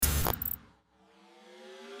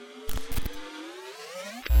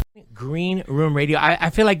Green Room Radio. I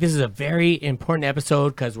feel like this is a very important episode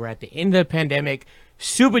because we're at the end of the pandemic.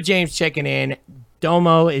 Super James checking in.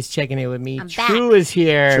 Domo is checking in with me. True is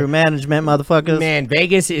here. True management, motherfuckers. Man,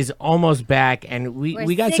 Vegas is almost back, and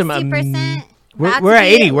we got 60%. We're at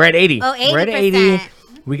 80. We're at 80. Oh, 80%. We're at 80.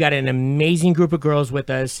 We got an amazing group of girls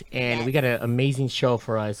with us, and we got an amazing show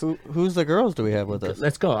for us. Who's the girls do we have with us?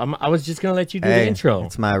 Let's go. I was just gonna let you do the intro.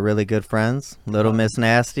 It's my really good friends, Little Miss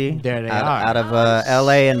Nasty. There they are. Out of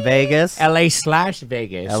L.A. and Vegas.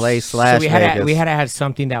 LA/Vegas. LA/Vegas. So we had to have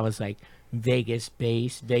something that was like Vegas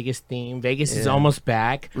based, Vegas theme. Vegas is almost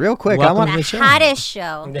back. Real quick, Welcome I want to The show. hottest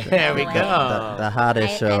show. There we go. the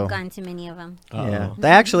hottest show. I've gone to many of them. Yeah,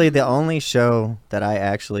 actually the only show that I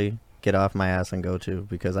actually get off my ass and go to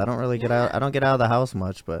because I don't really get out. I don't get out of the house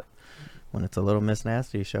much, but when it's a Little Miss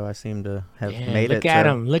Nasty show, I seem to have made it. Look at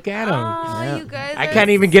him! Look at him! Oh, you guys I are can't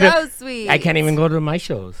even so sweet. I can't even go to my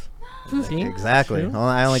shows. See? Exactly.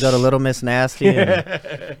 I only go to Little Miss Nasty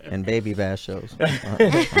and Baby Bash shows.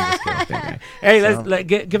 Hey,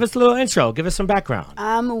 give us a little intro. Give us some background.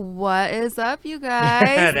 What is up, you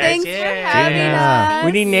guys? Thanks for having Yeah. us.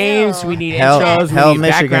 We need names. We need Hell- intros. Hell, we need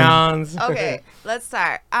Michigan. backgrounds. Okay, let's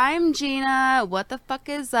start. I'm Gina. What the fuck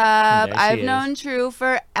is up? There she I've is. known True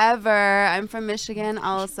forever. I'm from Michigan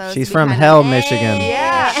also. She's so we from kinda- Hell, Michigan.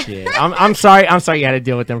 Yeah. Shit. I'm sorry. I'm sorry you had to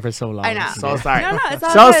deal with them for so long. I know. So sorry. No, it's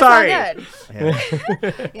all so good. sorry. It's all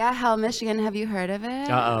good. Yeah, Hell, Michigan. Have you heard of it?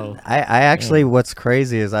 Uh-oh. I actually, what's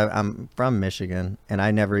crazy is I'm from Michigan, and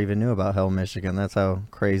I never even knew about Hell, Michigan. That's how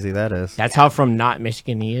crazy that is. That's how from not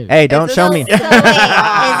Michigan he is. Hey, don't show me. So wait,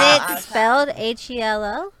 is it spelled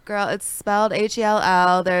H-E-L-O? Girl, it's spelled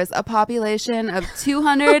H-E-L-L. There's a population of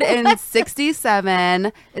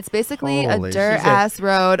 267. It's basically Holy a dirt-ass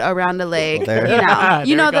road around a lake. There.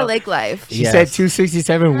 You know, There we the go. lake life. She Yes. said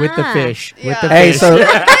 267 with the fish. With the Hey, fish. so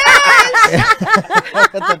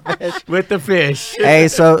with the fish. hey,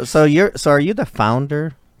 so are you the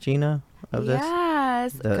founder, Gina, of this?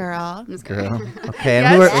 Yes, The- girl. I'm just kidding. Girl. Okay,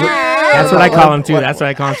 and Yes, That's what I call him too. That's what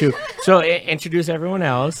I call him too. So introduce everyone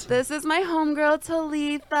else. This is my homegirl,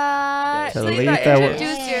 Talitha. Talitha,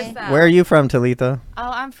 introduce yourself. Where are you from, Talitha? Oh,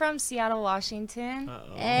 I'm from Seattle, Washington.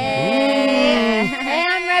 Hey,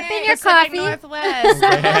 I'm repping your Pacific coffee. Northwest.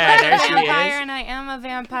 There she Vampire, is. and I am a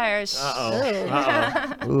vampire.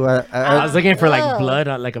 Ooh, I was looking for like Whoa. blood,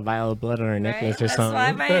 like a vial of blood on her necklace or That's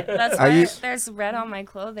something. why, that's Are why you- there's red on my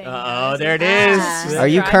clothing. Oh, there it is. Ah. are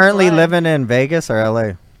you Dried currently blood. living in Vegas or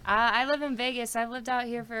LA? I live in Vegas. I've lived out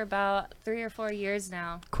here for about 3 or 4 years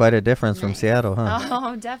now. Quite a difference from Seattle, huh?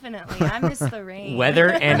 Oh, definitely. I miss the rain. Weather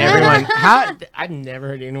and everyone. I've never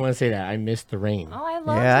heard anyone say that. I miss the rain. Oh, I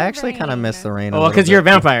love Yeah, I the actually kind of rain. miss the rain. Oh, because you're a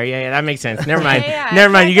vampire. Yeah, that makes sense. Never mind. Yeah, I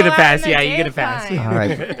Never mind. You can't get a go out pass. in the Yeah, you get a pass. daytime. All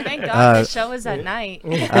right. Thank God Uh, the show is at night.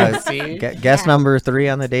 See? Guess number 3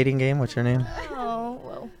 on the dating game. What's your name? Oh,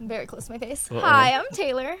 whoa, very close to my face. Uh-oh. Hi, I'm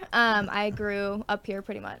Taylor. I grew up here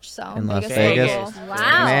pretty much, so In Las Vegas Vegas. local.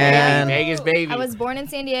 Wow. Man. Vegas, baby. I was born in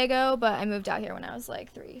San Diego, but I moved out here when I was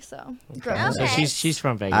like 3, so grew up So Okay. she's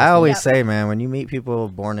from Vegas. I always Yep. say, man, when you meet people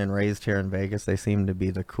born and raised here in Vegas, they seem to be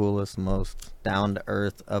the coolest, most down to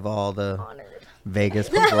earth of all the honored. Vegas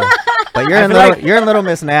people. But you're I in feel little, like- you're in Little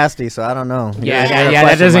Miss Nasty, so I don't know. Yeah, You're a that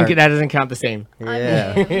question doesn't mark. that doesn't count the same.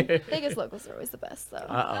 Yeah. Vegas locals are always the best, though.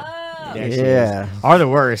 Uh-oh. Yeah. Or the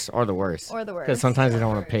worst. Or the worst. Or the worst. Because sometimes they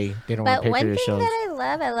don't want to pay. They don't But want to pay one for thing the shows.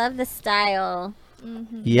 that I love the style.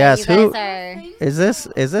 Yes. You Who guys are. is this?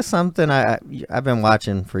 Is this something I've been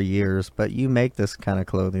watching for years? But you make this kind of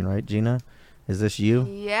clothing, right, Gina? Is this you?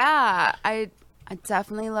 Yeah, I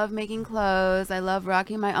definitely love making clothes. I love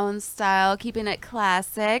rocking my own style, keeping it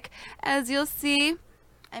classic. As you'll see,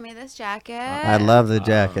 I made this jacket. I love the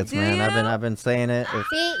jackets, Do man. you? I've been saying it. If-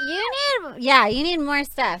 See, you need more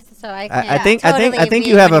stuff so I can. I think totally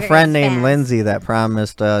you be have one a of friend your named fans. Lindsay that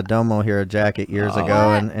promised Domo here a jacket years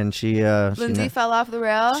ago, What? and she Lindsay fell off the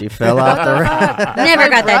rail. she fell off the rail. That's Never my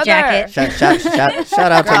got that brother. jacket.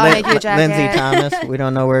 Shout out Girl, I'll to make you a jacket. Lindsay Thomas. We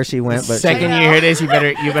don't know where she went, but Second you hear this, you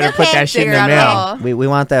better put that shit in Figure the out it mail. all. we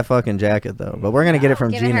want that fucking jacket though. But we're gonna get it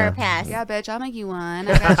from Giving her a Gina. pass. Yeah, bitch, I'll make you one.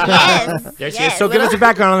 I got you. Yes. There she is. yes. So give us a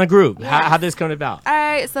background on the group. How this come about? All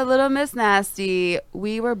right, so Little Miss Nasty,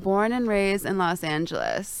 we were born and raised in Los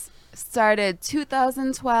Angeles. Started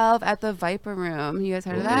 2012 at the Viper Room. You guys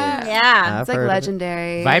heard of that? Yeah. It's like heard of it.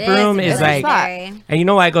 legendary. Viper Room It is It's like, spot. and you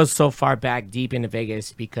know why it goes so far back deep into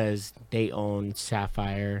Vegas? Because they own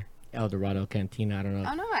Sapphire, El Dorado Cantina. I don't know.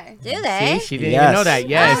 Oh, no way. Do they? See, she didn't Yes. even know that.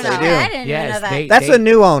 Yes, Oh, they no, do. I didn't yes, know that. they- That's they- the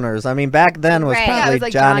new owners. I mean, back then was Right. probably Yeah, it was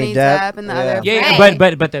like Johnny Depp. and the other. Yeah, Right.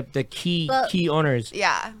 but the key Well- owners.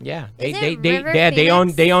 Yeah. Yeah, Isn't River they own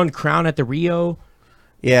Phoenix? they own Crown at the Rio.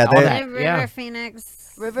 Yeah, all they, that. River yeah. Phoenix.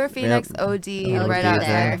 River Phoenix OD Oh, right yeah.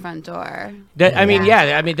 outside the front door. I mean,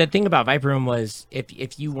 yeah. I mean, the thing about Viper Room was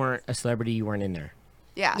if you weren't a celebrity, you weren't in there.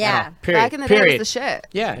 Yeah. Yeah. Period. Back in the day, it Period. was the shit.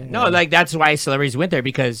 Yeah. No, like that's why celebrities went there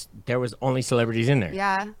because there was only celebrities in there.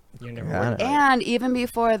 Yeah. You're never Got worried it. about it. And even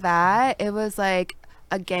before that, it was like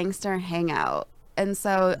a gangster hangout. And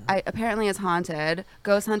so apparently it's haunted.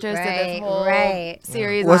 Ghost Hunters did this whole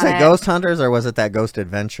series Was on it Ghost Hunters or was it that Ghost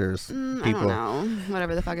Adventures I don't people? know.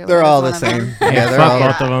 Whatever the fuck it was. They're all one the of them. same. Yeah, Yeah, they're fuck all.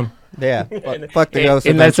 both of them. Yeah, fuck the Ghost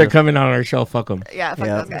Unless they're Adventures. coming on our show, fuck them. Yeah, fuck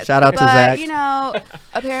Yeah. those guys. Shout out to but, Zach. you know,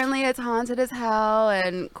 apparently it's haunted as hell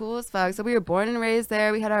and cool as fuck. So we were born and raised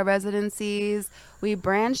there. We had our residencies. We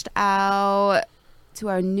branched out to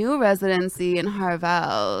our new residency in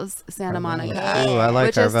Harvell's, Santa Monica. Ooh, I like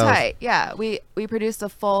which is Harvell's. tight. Yeah, we produced a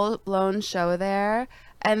full-blown show there.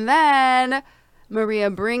 And then Maria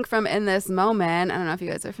Brink from In This Moment, I don't know if you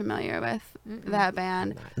guys are familiar with that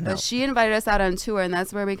band, but she invited us out on tour, and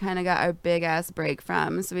that's where we kind of got our big ass break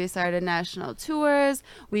from. So we started national tours.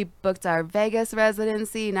 We booked our Vegas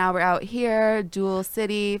residency. Now we're out here, Dual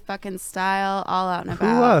City, fucking style, all out and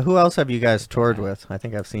about. Who else have you guys toured with? I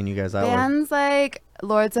think I've seen you guys out with. Bands like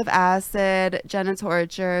Lords of Acid, Jenna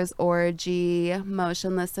Tortures, Orgy,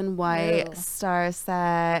 Motionless in White, Ew.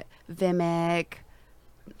 Starset, Vimic.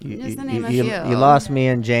 Just to name a you few. lost me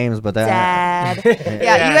and James, but that. Dad.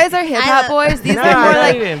 Yeah, you guys are hip hop boys. These No, are more not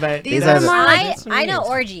like even, but these These are are the- more like I know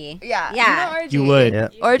Orgy. yeah. Yeah. You know Orgy. you would. Yeah.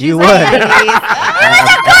 Orgy's You like would. 90s.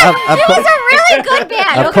 It was a really good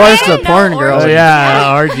band. Of course, okay? the porn girls. Oh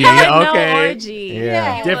yeah, orgy. Okay. orgy.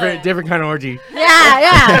 Yeah. Different kind of orgy. Yeah.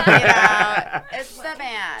 You know, it's the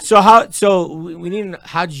band. So we need.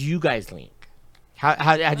 How did you guys link?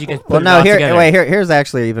 How'd you guys put Well, it no. all together? Here's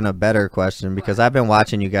actually even a better question because I've been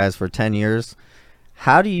watching you guys for 10 years.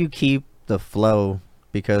 How do you keep the flow?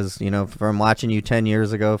 Because from watching you 10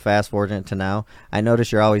 years ago, fast forwarding it to now, I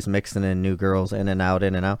notice you're always mixing in new girls in and out,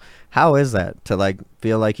 in and out. How is that to like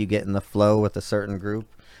feel like you get in the flow with a certain group?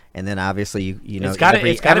 And then obviously you know It's gotta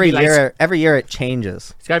every be like- year it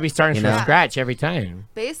changes. It's got to be starting You from know? scratch every time.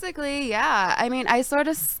 Basically, yeah. I mean, I sort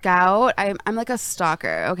of scout. I'm like a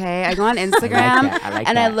stalker, okay? I go on Instagram I like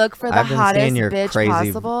and I that. look for the I've been hottest seeing your bitch crazy.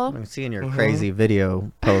 possible. I'm seeing your crazy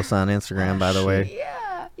video posts on Instagram. By the way,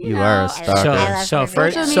 Yeah. you are a stalker. So, I love so her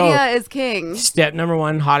first, Social so media is king. step number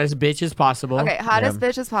one, hottest bitch as possible. Okay, hottest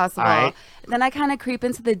bitch as possible. All right. Then I kind of creep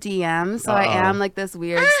into the DM, so I Uh-oh. am like this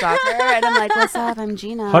weird stalker, and I'm like, "What's up? I'm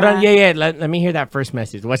Gina." Hold on, yeah. Let me hear that first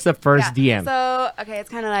message. What's the first DM? So okay, it's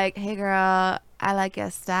kind of like, "Hey girl, I like your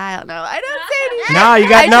style." No, I don't say anything. No, you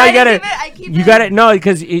got I no, try you to got keep it- I keep You it- got it. No,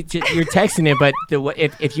 because you're texting it. But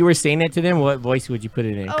if you were saying it to them, what voice would you put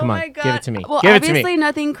it in? Oh Come on, my God. give it to me. Well, give it to obviously me.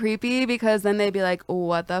 nothing creepy because then they'd be like,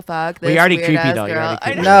 "What the fuck?" Well, This you're already weird creepy, ass though. You're girl." already I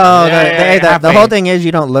creepy. know. No, the halfway. whole thing is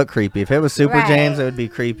you don't look creepy. If it was Super Right. James, it would be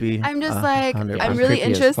creepy. I'm just like, 100%. I'm really creepy as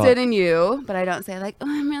interested fuck. in you, but I don't say like, "Oh,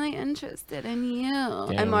 I'm really interested in you."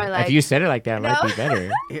 Damn. I'm more like, if you said it like that, it might No. be better.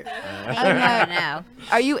 I'm like, No.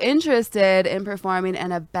 are you interested in performing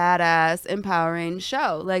in a badass, empowering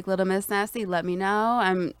show like Little Miss Nasty? Let me know.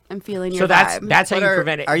 I'm feeling your So that's vibe. that's how But you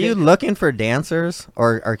prevent it. Are you looking for dancers,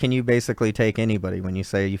 or can you basically take anybody when you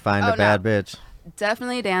say you find Oh, a no. bad bitch?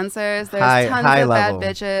 Definitely dancers. There's High- tons high of level.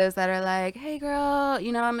 bad bitches that are like, "Hey girl,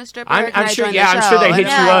 I'm a stripper. I'm Can I sure. join Yeah, the I'm sure they show?" hit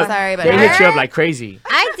And you I'm up. Sorry, but They hit you her- up like crazy.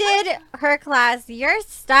 I did her class. Your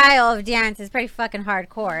style of dance is pretty fucking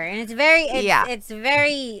hardcore, and it's very, Yeah. it's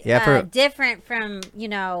very Yeah, for- different from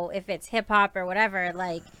if it's hip hop or whatever.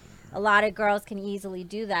 Like a lot of girls can easily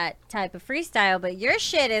do that type of freestyle, but your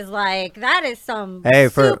shit is like that is some Hey,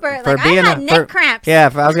 for super. for like being I had a neck for, cramps. yeah,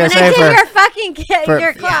 I was gonna when say I did for your fucking for,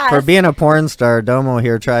 your class. for being a porn star, Domo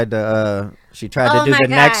here tried to she tried Oh to do my the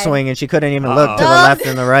neck God. swing and she couldn't even look to the Those- left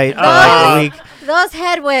and the right for those- like a week. Those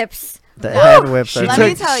head whips. The head whips She are Let me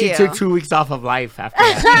took tell she you. took 2 weeks off of life after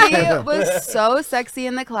that. She was so sexy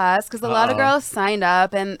in the class because a lot of Uh-oh. girls signed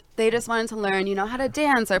up and they just wanted to learn, how to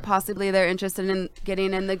dance, or possibly they're interested in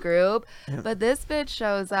getting in the group. But this bitch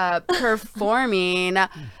shows up performing,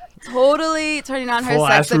 totally turning on her Full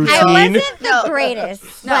sex ass appeal. routine. I wasn't the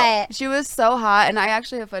greatest, No, but she was so hot, and I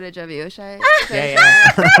actually have footage of you. Should I? Yeah.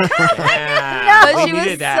 Yeah. But We she was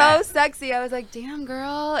needed that. so sexy. I was like, damn,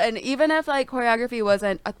 girl. And even if like choreography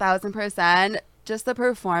wasn't 1,000%, just the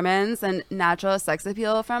performance and natural sex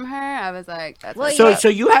appeal from her, I was like, that's Well, what's So up. so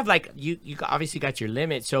you have like you obviously got your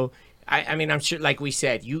limit. So I mean I'm sure like we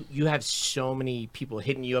said you have so many people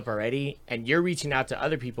hitting you up already, and you're reaching out to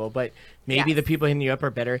other people, but maybe Yes. the people hitting you up are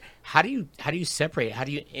better. How do you separate? How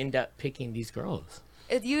do you end up picking these girls?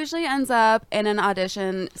 It usually ends up in an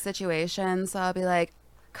audition situation. So I'll be like,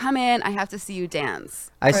 come in. I have to see you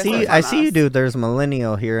dance. I first see and I see you foremost. do. There's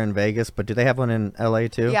Millennial here in Vegas, but do they have one in LA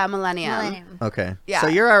too? Yeah, Millennium. Millennium. Okay. Yeah. So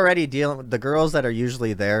you're already dealing with the girls that are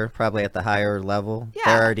usually there, probably at the higher level. Yeah.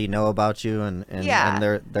 They already know about you, and Yeah.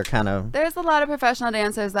 and they're kind of. There's a lot of professional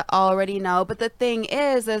dancers that already know, but the thing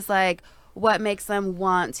is like, what makes them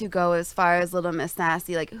want to go as far as Little Miss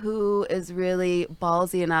Nasty? Like, who is really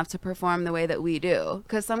ballsy enough to perform the way that we do?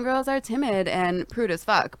 Because some girls are timid and prude as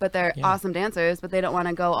fuck, but they're awesome dancers, but they don't want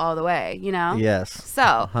to go all the way, you know? Yes.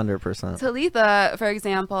 So, 100%. Talitha, for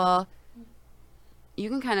example, you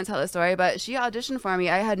can kind of tell the story, but she auditioned for me.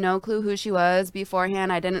 I had no clue who she was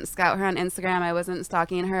beforehand. I didn't scout her on Instagram. I wasn't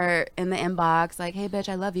stalking her in the inbox like, hey, bitch,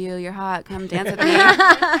 I love you. You're hot. Come dance with me.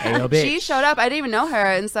 Hey, yo, bitch. She showed up. I didn't even know her.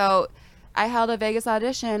 And so I held a Vegas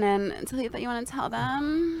audition. And Talitha, you want to tell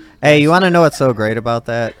them? Hey, you want to know what's so great about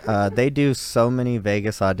that? They do so many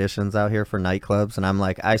Vegas auditions out here for nightclubs, and I'm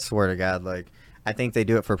like, I swear to God, like, I think they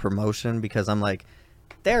do it for promotion because I'm like,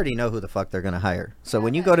 they already know who the fuck they're gonna hire. So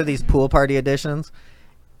when you go to these pool party auditions,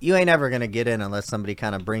 you ain't ever gonna get in unless somebody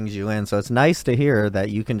kind of brings you in. So it's nice to hear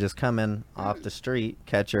that you can just come in off the street,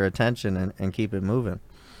 catch your attention, and keep it moving.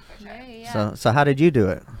 Right, yeah. So how did you do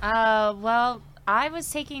it? Well, I was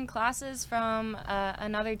taking classes from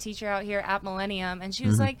another teacher out here at Millennium, and she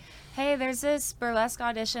was like, hey, there's this burlesque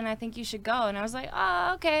audition. I think you should go. And I was like,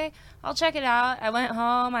 oh, okay. I'll check it out. I went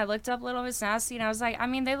home. I looked up Little Miss Nasty, and I was like, I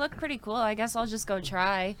mean, they look pretty cool. I guess I'll just go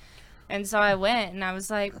try. And so I went, and I was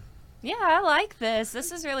like, yeah, I like this.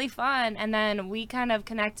 This is really fun. And then we kind of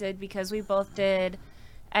connected because we both did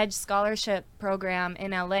Edge scholarship program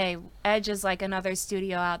in LA. Edge is like another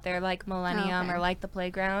studio out there like Millennium Okay. or like the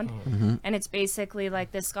Playground. And it's basically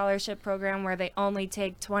like this scholarship program where they only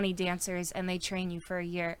take 20 dancers and they train you for a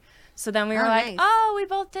year. So then we were like, nice. oh, we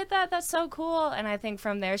both did that. That's so cool. And I think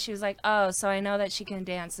from there she was like, oh, so I know that she can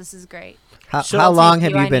dance. This is great. How, So how I'll long take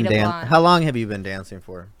have you. you I been need a dancing? blonde. How long have you been dancing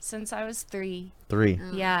for? Since I was 3. 3.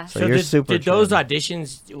 Mm. So you're super did those trained.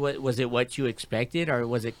 auditions, was it what you expected, or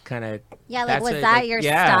was it kind of... Yeah, like That's was it, that like, your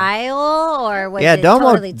yeah. style or was Yeah, it Domo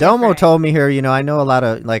totally Domo different? told me here, you know, I know a lot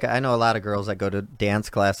of girls that go to dance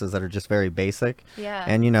classes that are just very basic. Yeah.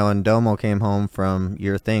 And you know, and Domo came home from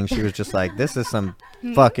your thing, she was just like, this is some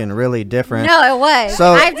fucking really different. No, it was.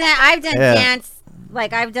 So- I've done Yeah. dance.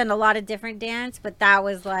 Like I've done a lot of different dance, but that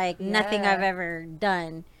was like nothing Yeah. I've ever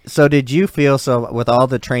done. So did you feel, so with all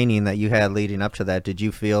the training that you had leading up to that, did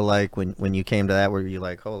you feel like when you came to that, were you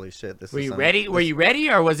like, holy shit, this Were is you some- ready? Were you ready,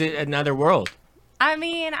 or was it another world? I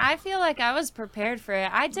mean, I feel like I was prepared for it.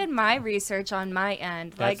 I did my research on my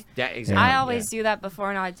end. Exactly, I always do that before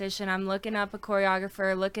an audition. I'm looking up a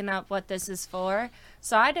choreographer, looking up what this is for.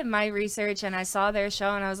 So I did my research and I saw their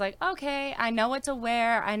show and I was like, okay, I know what to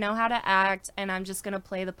wear, I know how to act, and I'm just going to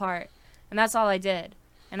play the part. And that's all I did.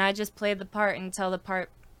 And I just played the part until the part,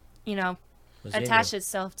 you know, Was in attached you.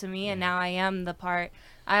 itself to me, and now I am the part.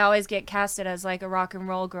 I always get casted as like a rock and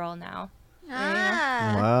roll girl now.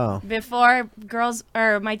 Ah. Wow. Before, girls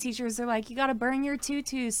or my teachers are like, you gotta burn your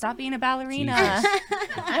tutu, stop being a ballerina.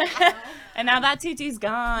 And now that tutu's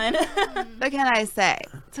gone. What can I say?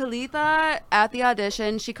 Talitha, at the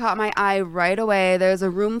audition, she caught my eye right away. There's a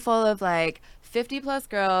room full of like 50 plus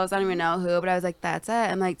girls. I don't even know who, but I was like, that's it.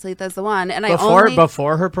 I'm like, Talitha's the one. And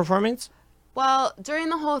Before her performance? Well, during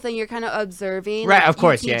the whole thing, you're kind of observing. Right, like, of you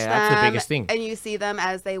course, teach yeah, that's the them, biggest thing. And you see them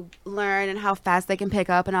as they learn and how fast they can pick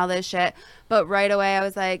up and all this shit. But right away, I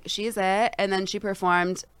was like, she's it. And then she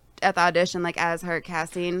performed at the audition, like as her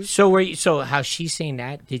casting. So how she's saying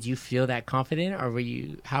that? Did you feel that confident, or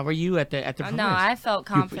how were you at the performance? No, I felt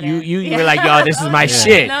confident. You were like, yo, this is my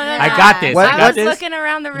shit. No, I got this. What- I I got was this. looking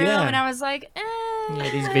around the room Yeah. and I was like, Yeah,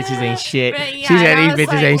 these bitches ain't shit. But yeah, she said and I these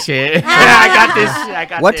was bitches like- ain't shit. I got this. I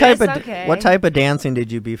got What this. type of It's okay. what type of dancing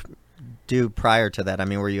did you do prior to that? I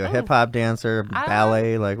mean, were you a hip hop dancer,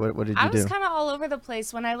 ballet? Like, what did you I do? was kind of all over the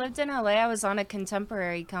place. When I lived in LA, I was on a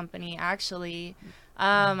contemporary company, actually.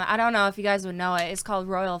 I don't know if you guys would know it. It's called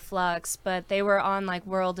Royal Flux, but they were on like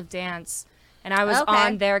World of Dance. And I was Okay.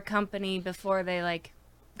 on their company before they like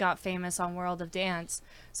got famous on World of Dance.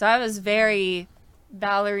 So I was very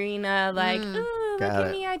ballerina, like, ooh, look Got at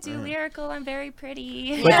it. me, I do lyrical, I'm very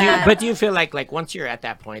pretty. But do you feel like once you're at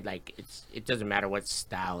that point, like it doesn't matter what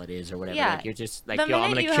style it is or whatever. Yeah. Like you're just like, The yo,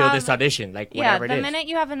 I'm minute gonna you kill have- this audition, like Yeah, whatever the it is. minute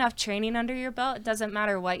you have enough training under your belt, it doesn't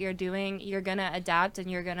matter what you're doing. You're going to adapt and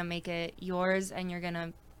you're going to make it yours and you're going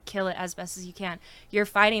to kill it as best as you can. You're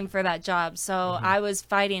fighting for that job. So Mm-hmm. I was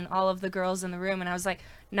fighting all of the girls in the room and I was like,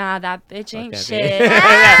 nah, that bitch ain't that shit. bitch.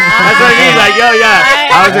 That's what I mean. Like, yo,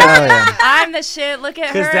 yeah. I was Oh, yeah. I'm the shit. Look at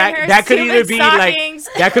her. because and her that could either stupid be stockings.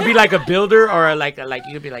 like that could be like a builder or like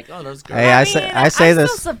you could be like, oh, those girls. Hey, I say I'm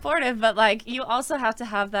this. still supportive, but like you also have to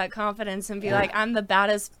have that confidence and be like, I'm the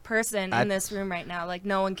baddest person in this room right now. Like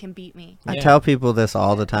no one can beat me. I Yeah. tell people this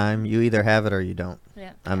all the time. You either have it or you don't.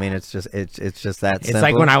 Yeah. I mean, it's just that It's simple.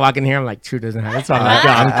 like when I walk in here, I'm like, True doesn't have it, so I'm like,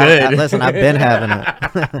 yeah, I'm good. Listen, I've been having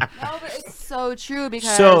it. No, but it's so true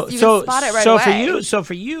because so you so can spot it right so away.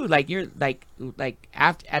 for you like you're like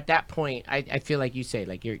at that point I feel like you say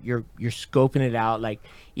like you're scoping it out, like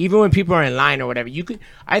even when people are in line or whatever, you could,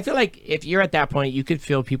 I feel like if you're at that point you could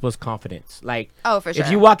feel people's confidence, like Oh, for sure.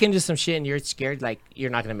 if you walk into some shit and you're scared, like you're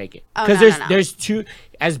not gonna make it Oh, because no. there's too,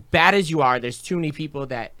 as bad as you are, there's too many people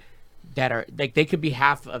that are like, they could be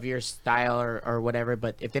half of your style or whatever,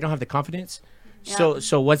 but if they don't have the confidence,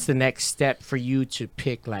 so what's the next step for you to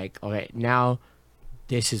pick, like, okay, now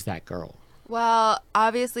this is that girl? Well,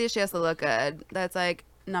 obviously she has to look good. That's like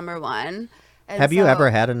number one. And Have you so- ever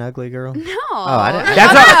had an ugly girl? No. Oh, I didn't.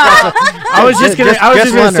 That's what, I was just gonna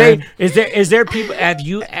say. wondering. Is there people? Have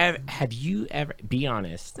you ever? Be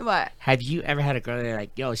honest. What? Have you ever had a girl that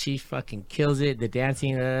like, yo, she fucking kills it, the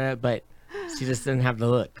dancing, but she just doesn't have the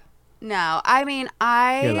look? No. I mean,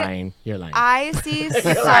 You're lying. You're lying.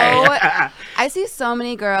 I see so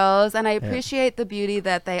many girls, and I appreciate the beauty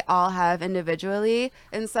that they all have individually.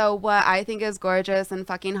 And so what I think is gorgeous and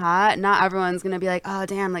fucking hot, not everyone's gonna be like, oh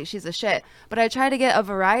damn, like she's a shit. But I try to get a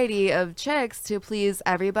variety of chicks to please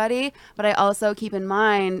everybody, but I also keep in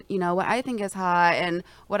mind, you know, what I think is hot and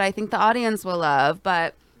what I think the audience will love.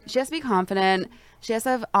 But she has to be confident. She has to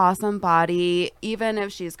have awesome body, even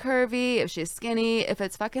if she's curvy, if she's skinny, if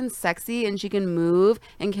it's fucking sexy and she can move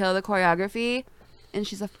and kill the choreography, and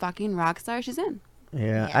she's a fucking rock star, she's in.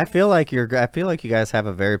 Yeah, I feel like you guys have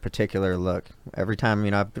a very particular look. Every time,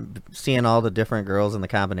 you know, I've been seeing all the different girls and the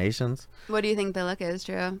combinations. What do you think the look is,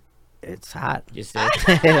 Drew? It's hot. You said.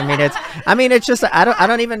 I mean, it's just I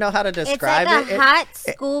don't even know how to It's describe like a it. hot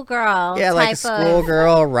schoolgirl. Yeah, like a type of-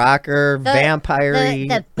 schoolgirl, rocker, vampire.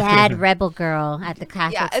 the bad rebel girl at the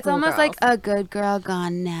Catholic Yeah, it's almost schoolgirls. like a good girl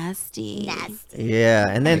gone nasty. nasty. Yeah,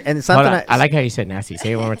 and Hold something. on. I like how you said nasty.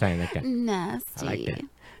 Say it one more time. Like that. Nasty. I like that.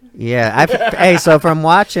 Yeah, hey, so from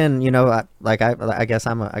watching, you know, I guess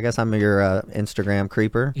I'm your Instagram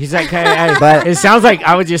creeper. He's like, hey, But- it sounds like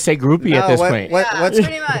I would just say groupie at No, this what- point. what- Yeah, what's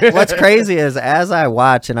pretty much. what's crazy is as I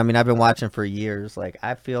watch, and I mean I've been watching for years, like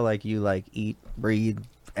I feel like you like eat, breathe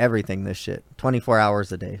everything, this shit 24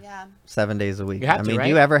 hours a day, Yeah. 7 days a week. You have I to, mean, right? do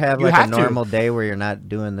you ever have You like have a to. normal day where you're not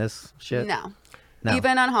doing this shit? No. No.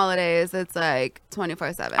 Even on holidays, it's like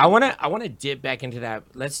 24/7. I wanna dip back into that.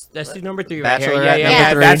 Let's do number 3 right here. Bachelorette Yeah,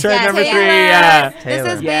 number yeah. three. Bachelorette Yeah, number Taylor. 3. Yeah. This Taylor.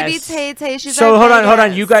 is baby Yes. Tay Tay. She's So our hold on.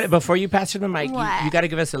 biggest. You got, before you pass her the mic, What? you got to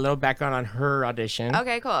give us a little background on her audition.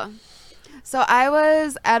 Okay, cool. So I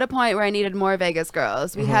was at a point where I needed more Vegas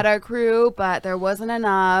girls. We had our crew, but there wasn't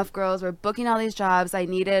enough. Girls were booking all these jobs. I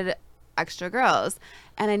needed extra girls,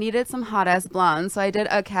 and I needed some hot ass blondes. So I did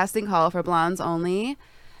a casting call for blondes only,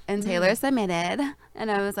 and Taylor submitted. And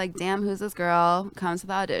I was like, damn, who's this girl? Comes to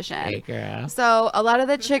the audition. Hey, girl. So a lot of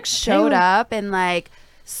the chicks showed up in like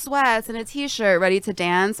sweats and a t-shirt ready to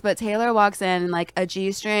dance, but Taylor walks in like a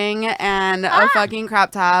G-string and a fucking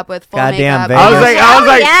crop top with full Goddamn makeup. Vegas. I was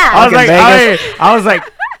like, Fucking I was like,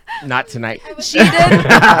 not tonight. She did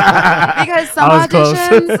because some I was close.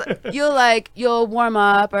 auditions you'll warm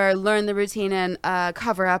up or learn the routine and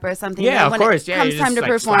cover up or something. Yeah, But of when course. It Yeah, comes you're time to just,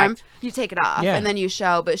 like, perform. slacked. You take it off Yeah. and then you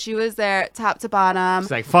show. But she was there top to bottom. It's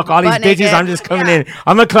like, fuck all these butt bitches. naked. I'm just coming Yeah. in.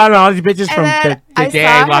 I'm gonna clown on all these bitches And from then the I day saw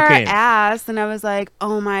I walk her in. ass, and I was like,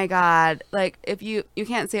 "Oh my god!" Like, if you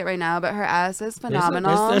can't see it right now, but her ass is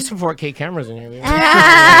phenomenal. There's some 4K cameras in here.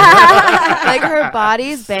 Like her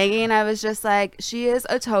body's banging. I was just like, she is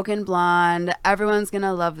a token blonde. Everyone's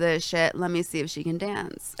gonna love this shit. Let me see if she can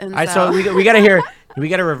dance. And All right, so we gotta hear, we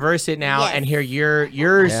gotta reverse it now Yes. and hear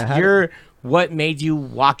yours. Yeah, how your what made you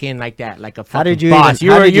walk in like that, like a fucking did you boss?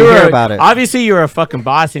 even- how did you hear about it? Obviously, you were a fucking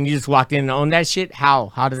boss, and you just walked in and owned that shit.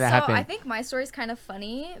 How did that happen? I think my story's kind of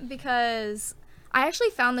funny because I actually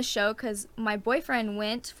found the show because my boyfriend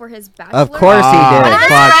went for his bachelor. Of course he did. One of his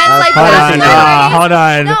fuck. friends, like, Hold on, bachelor no, parties. hold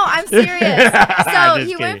on. No, I'm serious. So Just he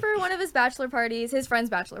kidding. went for one of his bachelor parties, his friend's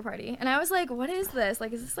bachelor party, and I was like, "What is this?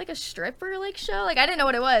 Like, is this like a stripper like show? Like, I didn't know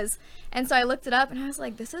what it was." And so I looked it up, and I was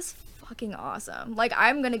like, "This is fucking awesome! Like,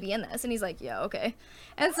 I'm gonna be in this." And he's like, "Yeah, okay."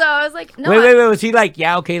 And so I was like, "No." Wait. Was he like,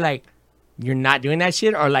 yeah, okay, like you're not doing that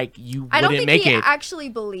shit, or like you I don't wouldn't think make he it? actually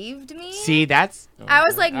believed me. See, that's. I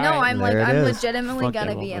was like, All no, right. I'm like, There it I'm is. legitimately Fuck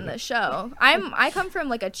gonna that be in motherfucker. the show. I come from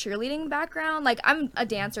like a cheerleading background. Like I'm a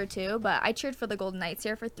dancer too, but I cheered for the Golden Knights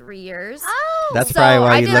here for 3 years. Oh, That's So probably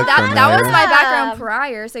why I you did look that. familiar. That was my Yeah. background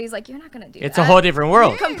prior. So he's like, you're not gonna do It's that. a whole different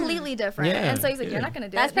world. completely different. Yeah, And so he's like, yeah. you're not gonna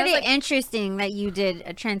do that's it. And I pretty was like, interesting that you did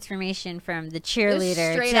a transformation from the it was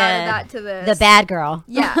cheerleader straight to out of that to this. the bad girl.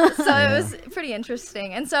 Yeah. So it was pretty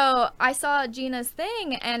interesting. And so I saw Gina's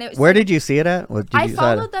thing, and it was. Where did you see it at? What did I you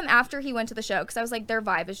followed them after he went to the show because I was like, their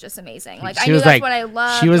vibe is just amazing. Like I She knew was that's like, what I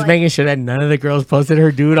loved. she was like, making sure that none of the girls posted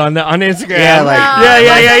her dude on Instagram. Yeah, like-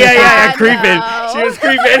 yeah, God, creeping. no. She was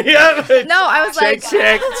creeping. Yeah. No, I was check, like,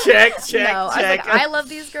 check. no, I was like, I love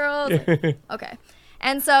these girls. Okay.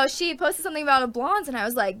 And so she posted something about a blondes, and I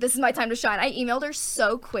was like, this is my time to shine. I emailed her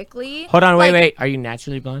so quickly. Hold on, Like, wait. Are you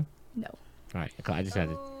naturally blonde? No. All right, cool, I just had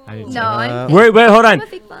to. I didn't No, check. I'm Wait, hold on. a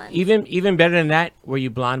fake blonde. Even better than that, were you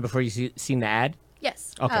blonde before you seen the ad?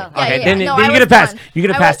 Yes. Okay, Oh. okay. Yeah. Then, No, then I you was get a pass. blonde. You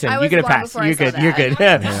get a I pass. was- Then I you was get a blonde pass. before I You're saw good. the You're ad.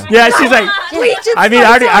 good. Yeah, she's like. I mean,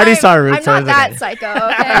 I already saw her roots. I'm so not it's that okay. psycho.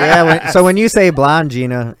 Okay. Yeah. So when you say blonde,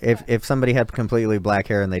 Gina, if somebody had completely black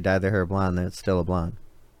hair and they dyed their hair blonde, then it's still a blonde.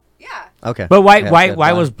 Yeah. Okay. But why Yeah, good, why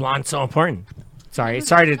blonde. was blonde so important? Sorry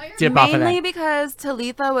to dip off of Mainly that. because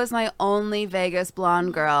Talitha was my only Vegas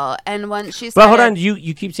blonde girl, and when she But started, hold on,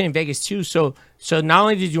 you keep saying Vegas too. So not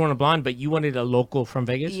only did you want a blonde, but you wanted a local from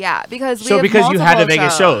Vegas. yeah, because we So have because you had the multiple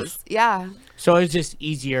Vegas shows. Yeah. So it was just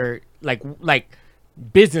easier, like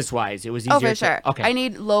business wise, it was easier. Oh, for sure. Okay. I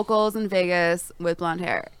need locals in Vegas with blonde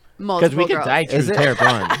hair. Because Multiple we could girls. dye Is True's it? hair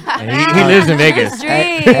blonde. And he lives in Vegas.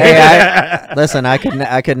 Dream. Listen, I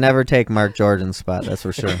could never take Mark Jordan's spot. That's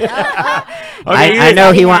for sure. Okay, I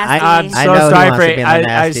know he want. I'm I so know he sorry wants for to be in the I'm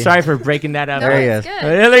nasty. sorry for breaking that up. No, There he it's is.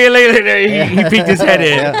 good. Look at he peeked his head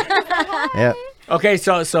in. Yeah. Okay,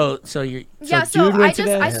 so you're Yeah, so dude I went to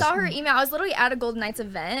just that? I saw her email. I was literally at a Golden Knights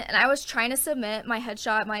event, and I was trying to submit my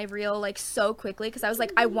headshot, my reel, like so quickly because I was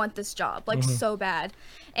like, I want this job like so bad,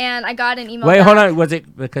 and I got an email. Wait, hold back. on. Was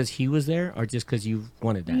it because he was there, or just because you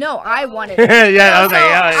wanted that? No, I wanted it. Yeah, No, okay,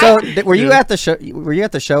 yeah, So were you at the show? Were you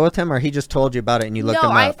at the show with him, or he just told you about it and you looked No,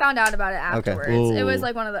 him I up? found out about it afterwards. It was Ooh.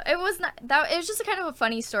 like one of the. It was not that. It was just a kind of a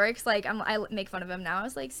funny story because like I make fun of him now. I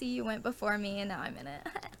was like, see, you went before me, and now I'm in it.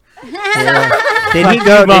 Did he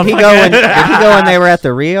go? Did he go? When they were at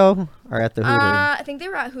the Rio or at the Hooters? I think they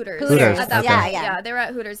were at Hooters. Hooters, At that okay. point. Yeah. Yeah, they were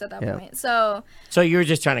at Hooters at that Yeah. point. So. So you were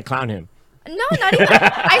just trying to clown him. No, not even.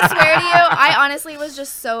 I swear to you, I honestly was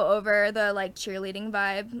just so over the like cheerleading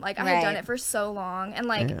vibe. Like I had done Right. it for so long, and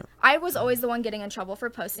like Yeah. I was always the one getting in trouble for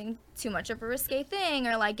posting too much of a risque thing,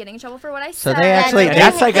 or like getting in trouble for what I So said. they actually- And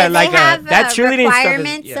that's like a Did they have, that cheerleading stuff is-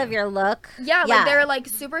 requirements yeah. of your look. Yeah, like they were like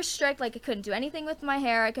super strict. Like I couldn't do anything with my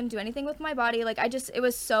hair. I couldn't do anything with my body. Like it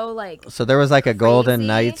was so like. So there was like a Golden crazy.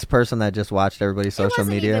 Knights person that just watched everybody's It social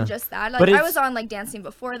wasn't media. even just that. Like But I it's- was on like dancing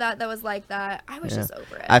before that. That was like that. I was Yeah. just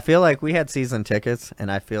over it. I feel like we had season tickets, and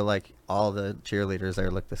I feel like all the cheerleaders there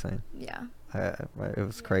look the same. yeah. It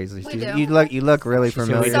was crazy. We You, do. you look really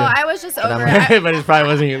familiar. So I was just over I'm- it. But it probably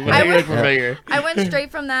wasn't you. But I you would- look familiar. I went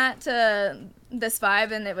straight from that to this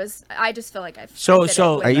vibe, and it was. I just feel like I. So- I fit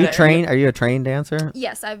so it way Are you better. trained? Are you a trained dancer?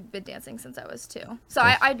 Yes, I've been dancing since I was 2. So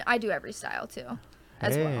I do every style too,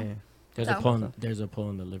 as well. Hey. There's So- a pole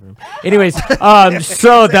in the living room. Anyways,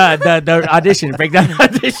 so the audition, break down the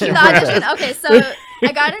audition. The audition. Okay, so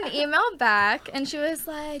I got an email back, and she was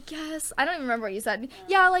like, "Yes." I don't even remember what you said.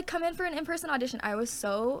 Yeah, like come in for an in-person audition. I was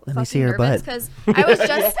so Let me fucking see your nervous butt. because I was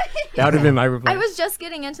just. That would have been my reply. I was just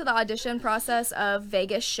getting into the audition process of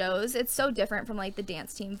Vegas shows. It's so different from like the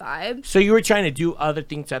dance team vibe. So you were trying to do other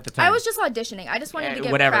things at the time. I was just auditioning. I just wanted to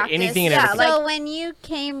get whatever, practice. anything and yeah, everything. like So when you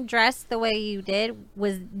came dressed the way you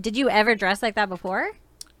did you ever dress like that before?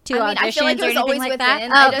 To I mean, I feel like auditions it or was anything always like within.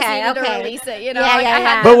 that? I just needed to release it, you know? Yeah, like, yeah, I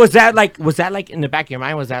had yeah. But was that like in the back of your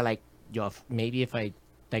mind? Was that like, yo, maybe if I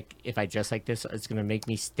dress like this, it's gonna make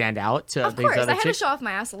me stand out to Of these course, other I had to chicks? show off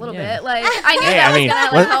my ass a little Yeah. bit. Like I knew Hey, that I mean, was gonna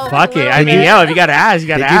what- like help. Fuck a it. little I mean, bit. yeah, if you got to ask, you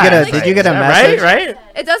got to Did you get ask. a- did you get a Yeah, message? Right.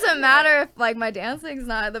 It doesn't matter if like my dancing's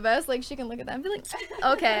not the best. Like she can look at that and be like,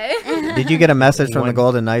 okay. Did you get a message from the One-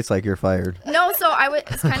 Golden Knights like you're fired? No, so I was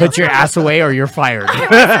kind Put of your ass away or you're fired.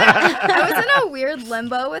 I was in a weird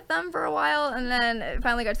limbo with them for a while, and then it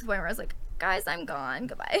finally got to the point where I was like, guys, I'm gone,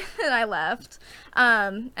 goodbye, and I left.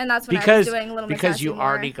 And that's when I because was doing Little Miss because Sassy you more.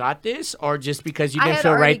 already got this, or just because you I didn't had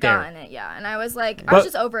feel already right there. gotten it, yeah, and I was like, I But- was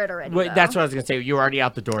just over it already. Wait, though. that's what I was gonna say. You were already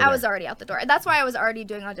out the door. I there. was already out the door. That's why I was already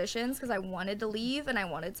doing auditions because I wanted to leave and I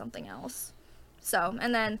wanted something else. So,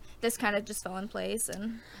 and then this kind of just fell in place,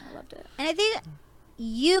 and I loved it. And I think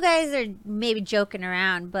you guys are maybe joking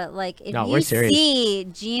around, but like if No, we're you serious. see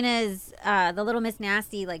Gina's the Little Miss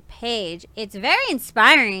Nasty like page, it's very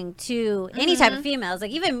inspiring to any type of females. Like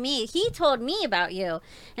even me, he told me about you,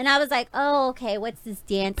 and I was like, oh okay, what's this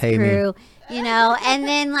dance Pay me. crew? You know, and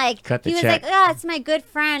then like Cut the he was check. like, oh, it's my good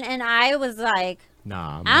friend, and I was like,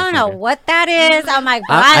 Nah, I don't know motherfucker. what that is. I'm like,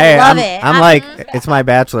 but Hey, I love I'm, it. I'm like, it's my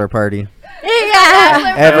bachelor party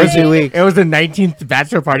yeah. every 2 weeks. It was the 19th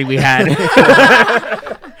bachelor party we had.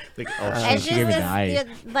 Like, oh shit, It's she just gave me this, the eye.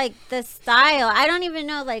 like the style. I don't even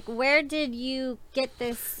know. Like, where did you get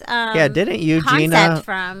this? Yeah, didn't you, concept Gina?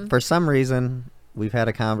 from? For some reason, we've had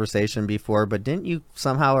a conversation before, but didn't you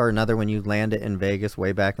somehow or another, when you landed in Vegas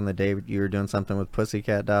way back in the day, you were doing something with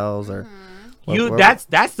Pussycat Dolls or? You what-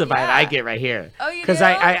 that's the vibe Yeah. I get right here. Oh, you Because do?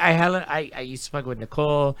 I used to fuck with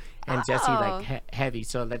Nicole and Jesse Oh. like heavy,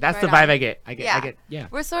 so like, that's Right the on. vibe I get. I Yeah. get yeah.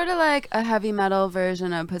 We're sort of like a heavy metal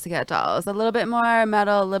version of Pussycat Dolls. A little bit more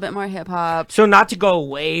metal, a little bit more hip hop. So not to go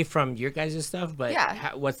away from your guys' stuff, but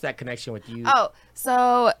Yeah. what's that connection with you? Oh,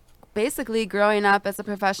 so basically growing up as a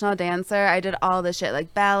professional dancer, I did all the shit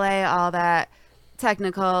like ballet, all that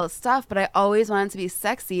technical stuff, but I always wanted to be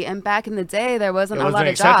sexy. And back in the day, there wasn't It a lot wasn't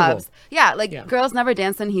of acceptable. jobs. Yeah, like Yeah. girls never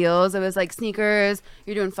danced in heels. It was like sneakers,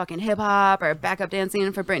 you're doing fucking hip hop or backup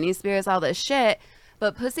dancing for Britney Spears, all this shit.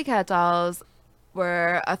 But Pussycat Dolls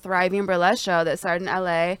were a thriving burlesque show that started in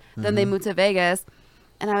LA. Then they moved to Vegas.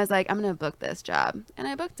 And I was like, I'm going to book this job. And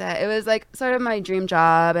I booked it. It was like sort of my dream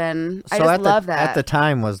job. And I just love that. At the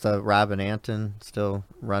time, was the Robin Anton still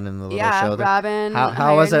running the little Yeah, show? there? Robin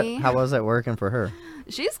How was hired it? me. How was it working for her?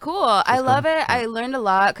 She's cool. I love it. I learned a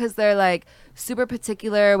lot because they're like super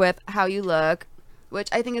particular with how you look, which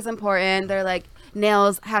I think is important. They're like,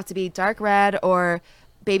 nails have to be dark red or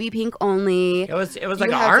baby pink only. It was like You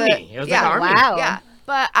an have army. to- It was yeah, like an army. wow. Yeah.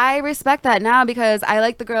 But I respect that now because I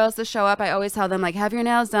like the girls to show up. I always tell them, like, have your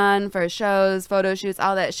nails done for shows, photo shoots,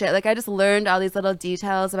 all that shit. Like, I just learned all these little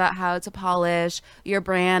details about how to polish your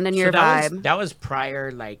brand and your vibe. That was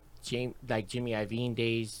prior like Jimmy Iovine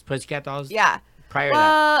days, Pussycat Dolls. Yeah. Prior to that.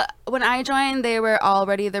 Well, when I joined, they were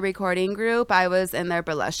already the recording group. I was in their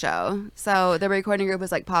burlesque show. So the recording group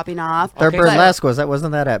was, like, popping off. Their Okay. burlesque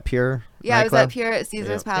wasn't that at Pure? Yeah, it was nightclub? at Pure at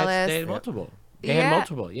Caesar's They Palace. had multiple. They Yeah. had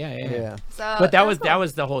multiple. Yeah. Yeah. So But that was cool.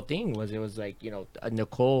 the whole thing. It was like, you know,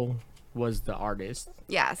 Nicole was the artist,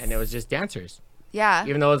 Yes. and it was just dancers, Yeah.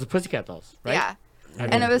 even though it was the Pussycat Dolls, right? Yeah. I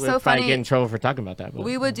And it was we'll so probably funny. get in trouble for talking about that. But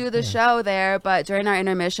We would do the show there, but during our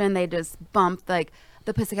intermission, they just bumped like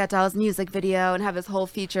the Pussycat Dolls music video and have this whole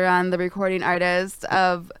feature on the recording artist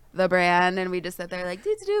of the brand, and we just sit there like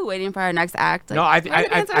do waiting for our next act. Like, no, where are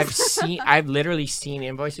the I've dancers? I've literally seen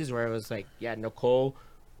invoices where it was like, yeah, Nicole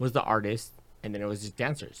was the artist, and then it was just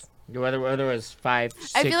dancers. Whether it was 5,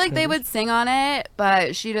 6. I feel like they would sing on it,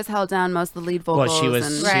 but she just held down most of the lead Well, vocals. she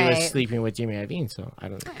was and Right. sleeping with Jimmy Iovine, so I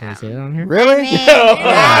don't. Can I say that on here? Really? Man, She's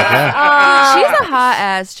a hot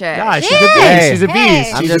ass chick. Yeah, she's a Hey. beast. She's a Hey.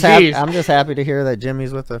 beast. I'm She's just a beast. I'm just happy to hear that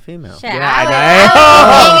Jimmy's with a female. shit, Yeah, I I know.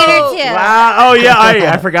 was hanging her too. Wow. Oh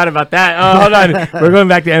yeah. I forgot about that. Oh, hold on. We're going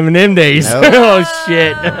back to Eminem days. Nope. Oh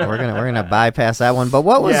shit. We're gonna bypass that one. But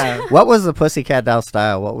what was Yeah. what was the Pussycat Doll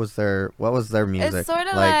style? What was their music? It's sort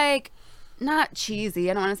of like not cheesy.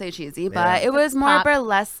 I don't want to say cheesy, but Yeah. it was more Pop.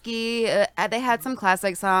 burlesque. They had some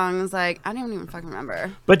classic songs. Like I don't even fucking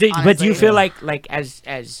remember. But do you honestly. feel like as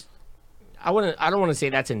I don't want to say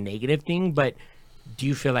that's a negative thing, but do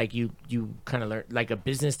you feel like you kind of learn like a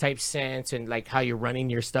business type sense and like how you're running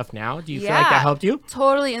your stuff now? Do you feel like Yeah. that helped you?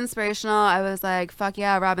 Totally inspirational. I was like, fuck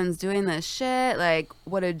yeah, Robin's doing this shit. Like,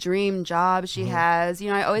 what a dream job she has. You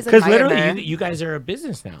know, I always Because admired literally, her. you guys are a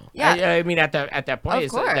business now. Yeah. I mean, at that point, Of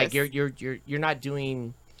it's like course. you're not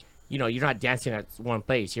doing, you know, you're not dancing at one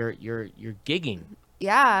place. You're gigging.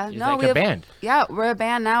 Yeah, It's no, like we a have band. Yeah, we're a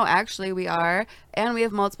band now. Actually, we are, and we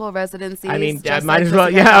have multiple residencies. I mean, just might like as well.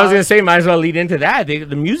 Pussycat Yeah, I was Dolls. gonna say, might as well lead into that. The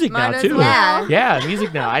music Might now as too. well. Yeah. Yeah,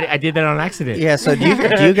 music now. I did that on accident. Yeah. So do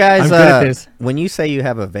you guys I'm good at this. when you say you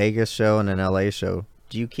have a Vegas show and an LA show,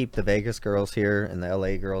 do you keep the Vegas girls here and the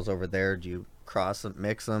LA girls over there? Do you cross them,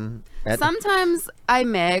 mix them? Sometimes I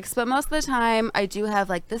mix, but most of the time I do have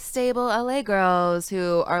like the stable LA girls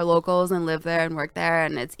who are locals and live there and work there,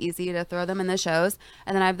 and it's easy to throw them in the shows.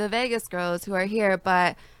 And then I have the Vegas girls who are here,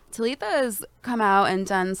 but Talitha has come out and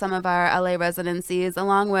done some of our LA residencies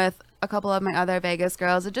along with a couple of my other Vegas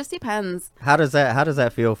girls. It just depends. How does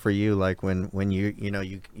that feel for you? Like when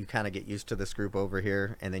you kind of get used to this group over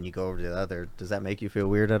here and then you go over to the other. Does that make you feel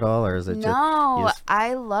weird at all, or is it just No, you just-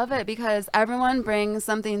 I love it because everyone brings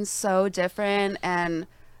something so different, and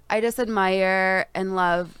I just admire and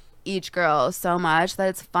love each girl so much that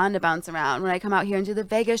it's fun to bounce around. When I come out here and do the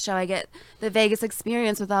Vegas show, I get the Vegas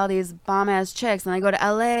experience with all these bomb-ass chicks. And I go to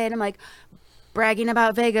LA and I'm like bragging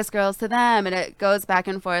about Vegas girls to them. And it goes back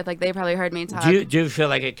and forth. Like, they probably heard me talk. Do you feel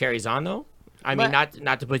like it carries on, though? I mean, What?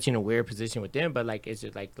 not to put you in a weird position with them, but like, is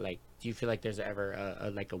it like do you feel like there's ever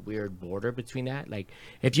a weird border between that? Like,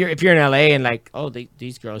 if you're in LA and like, oh,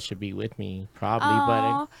 these girls should be with me, probably,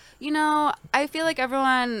 Oh, you know, I feel like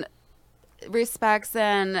everyone respects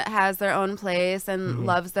and has their own place and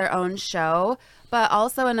loves their own show. But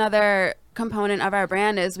also another component of our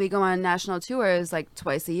brand is we go on national tours like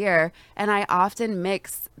twice a year. And I often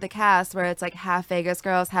mix the cast where it's like half Vegas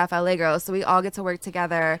girls, half LA girls. So we all get to work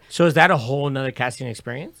together. so is that a whole nother casting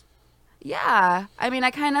experience? Yeah. I mean,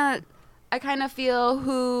 I kind of feel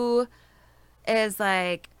who is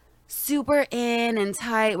like super in and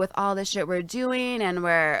tight with all the shit we're doing, and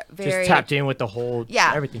we're very Just tapped in with the whole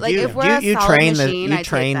everything. Like, You, if we're you, you a solid train machine, the I you take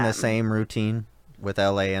train the them. same routine with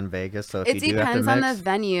LA and Vegas. So if It you do have to depends on the mix,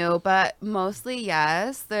 venue, but mostly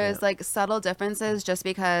yes. There's like subtle differences just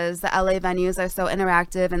because the LA venues are so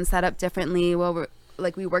interactive and set up differently. Well,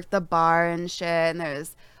 we work the bar and shit, and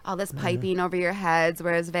there's all this piping over your heads,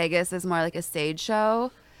 whereas Vegas is more like a stage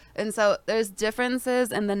show. And so there's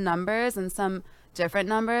differences in the numbers and some different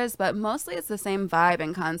numbers, but mostly it's the same vibe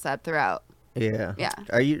and concept throughout. yeah. Yeah.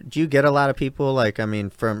 Do you get a lot of people, like, I mean,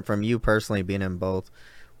 from you personally being in both,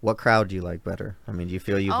 what crowd do you like better? I mean, do you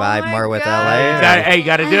feel you Oh vibe my more with God. LA? You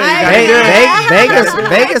gotta do it. You I- gotta do it.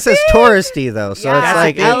 Vegas is touristy though, so Yeah, it's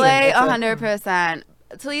like LA 100%.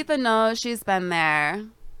 Talitha knows, she's been there.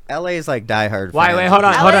 LA is like diehard. Why? fans. Wait, hold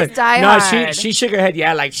on, I hold on. was Die No, Hard. she shook her head.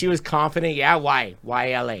 Yeah, like she was confident. Yeah, why?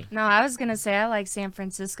 Why LA? No, I was gonna say I like San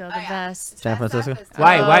Francisco the best. San Francisco?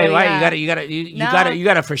 Why? Oh, why? yeah. You No.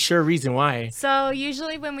 gotta for sure reason why. So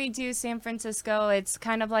usually when we do San Francisco, it's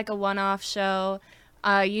kind of like a one-off show.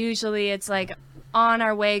 Usually it's like on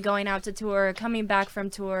our way going out to tour, coming back from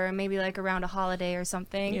tour, maybe like around a holiday or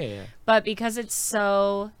something. Yeah. But because it's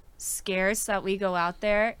so scarce that we go out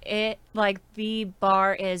there, it like the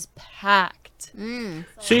bar is packed.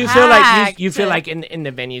 So you feel like Packed. you feel like in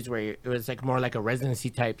the venues where it was like more like a residency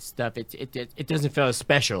type stuff. It doesn't feel as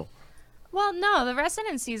special. Well, no, the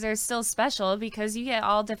residencies are still special because you get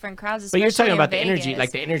all different crowds. But you're talking especially in about the energy, Vegas.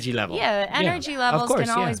 like the energy level. Yeah, the energy of levels course, can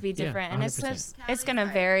always yeah, be yeah, different, and it's 100%. just it's gonna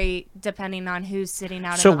vary depending on who's sitting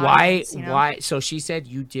out. So in the why audience, you know? why? So she said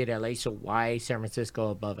you did LA. So why San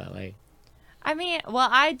Francisco above LA? I mean, well,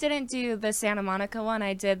 I didn't do the Santa Monica one.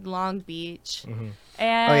 I did Long Beach. Mm-hmm.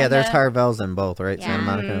 And, Oh yeah, there's Harvell's in both, right? Yeah. Santa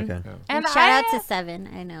Monica. Mm-hmm. Okay. And Shout out to Seven.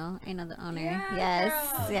 I know the owner.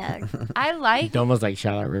 Yes. Yeah. I like. Almost like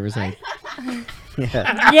shout out Riverside.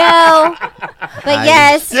 Yeah. No. But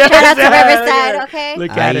yes, shout out to Riverside. Okay.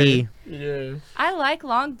 Look at IE. it. Yeah. I like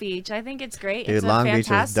Long Beach. I think it's great. Dude, it's a Long Beach is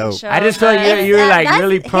fantastic dope. show. I just feel like but- you're like that's-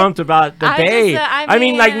 really pumped about the I Bay. just, I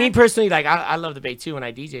mean, like me mean- personally, like I love the Bay too when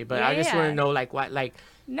I DJ, but I just Yeah. want to know like what like.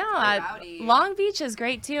 No, Rowdy. Long Beach is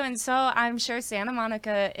great too, and so I'm sure Santa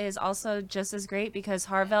Monica is also just as great because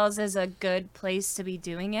Harvell's is a good place to be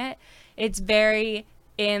doing it. It's very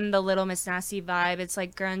in the Little Miss Nasty vibe. It's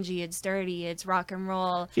like grungy, it's dirty, it's rock and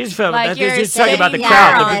roll. You just feel Like like you're just talking about the saying-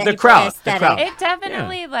 crowd, Yeah. the crowd, the Aesthetic. crowd. It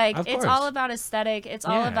definitely like of it's course. all about aesthetic. It's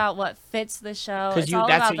all Yeah. about what fits the show. Because It's you all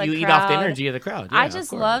that's about what the you eat off the crowd. energy of the crowd. Yeah, I of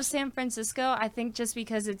just course. love San Francisco. I think just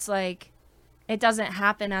because it's like it doesn't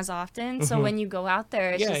happen as often. So when you go out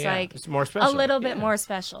there, it's just like it's more a special. little bit Yeah. more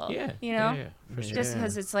special. Yeah, You know? yeah, for sure. Just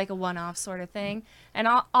because it's like a one-off sort of thing, and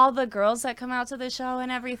all the girls that come out to the show and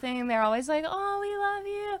everything, they're always like, "Oh, we love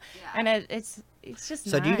you," and it's just.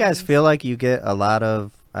 So do you guys nice. feel like you get a lot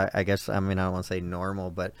of? I guess I mean I don't want to say normal,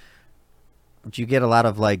 but do you get a lot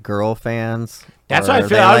of like girl fans? That's Or what I are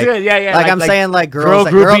feel. they, I was like, gonna, yeah. like I'm saying like girls, girl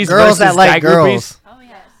that, groupies girls that versus like guy girls. groupies. Oh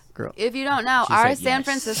yes. If you don't know, She our said San yes.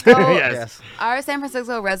 Francisco Yes. our San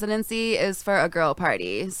Francisco residency is for a girl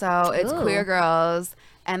party. So it's Ooh. queer girls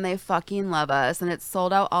and they fucking love us and it's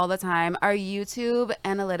sold out all the time. Our YouTube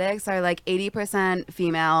analytics are like 80%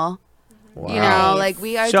 female. Wow. You know, like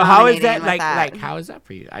we are So how is dominating that with like that. like how is that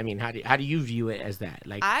for you? I mean, how do you view it as that?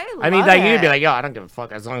 Like I mean, love like you'd be it. like, yo, I don't give a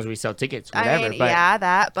fuck as long as we sell tickets, whatever. I mean, but yeah,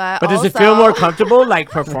 that, but does it also, feel more comfortable like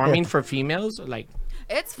performing for females? Like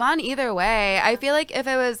It's fun either way. I feel like if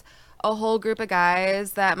it was a whole group of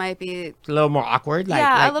guys, that might be a little more awkward? Like,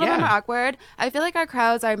 yeah, like, a little bit more awkward. I feel like our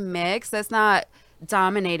crowds are mixed. It's not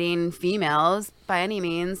dominating females by any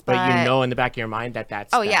means. But you know in the back of your mind that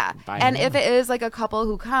that's. Oh that yeah, vibe. and if it is like a couple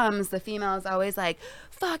who comes, the female is always like,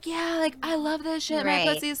 "Fuck yeah, like I love this shit. Right.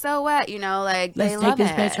 My pussy's so wet." You know, like Let's they take love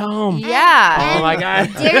this it. bitch home. Yeah. Oh my god.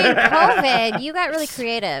 During COVID, you got really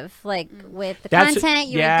creative, like with the That's- content.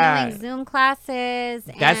 You yeah. were doing Zoom classes.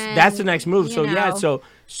 That's the next move. you So yeah, know.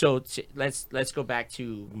 let's go back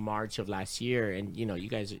to March of last year, and you know, you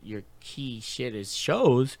guys, your key shit is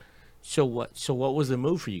shows. So what was the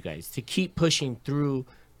move for you guys to keep pushing through,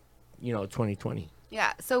 2020?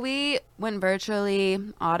 Yeah, so we went virtually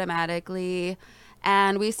automatically,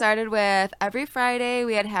 and we started with every Friday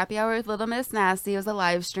we had happy hour with Little Miss Nasty. It was a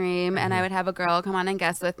live stream, and I would have a girl come on and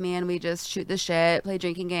guest with me, and we just shoot the shit, play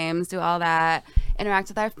drinking games, do all that, interact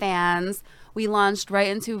with our fans. We launched right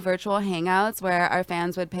into virtual hangouts where our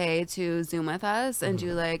fans would pay to Zoom with us and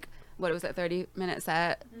do like, what was it, 30-minute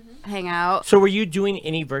set hangout. So were you doing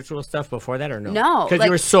any virtual stuff before that or no? No, because like-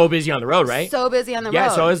 you were so busy on the road, right? So busy on the yeah,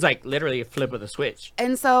 road. so it was like literally a flip of the switch.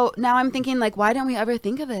 And so now I'm thinking, like, why didn't we ever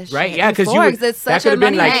think of this Right, shit yeah, because before? you 'Cause it's that such could a have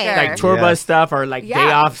been money like maker. tour Yeah. bus stuff or like Yeah,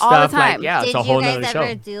 day off all the stuff. Like time. yeah, it's Did a whole you nother guys show.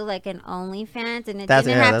 ever do like an OnlyFans, and it That's-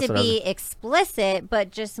 didn't yeah, have that's to what I be explicit, but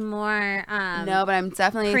just more No, but I'm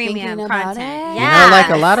definitely premium thinking about content. it. Yeah. like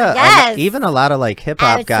a lot of Yes. even a lot of like hip I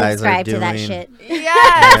hop would guys are subscribe doing. to that shit.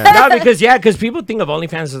 Yes. No, because people think of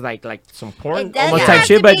OnlyFans as like some porn It doesn't almost have type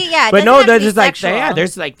shit, to but be- yeah, it but doesn't no, have to they're be just like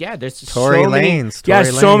sexual. there's Tory so many Lanez, yeah,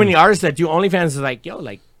 Tory so many Lanez. artists that do OnlyFans is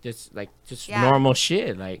like just Yeah. normal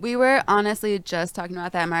shit like. We were honestly just talking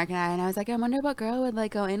about that, Mark and I was like, I wonder what girl would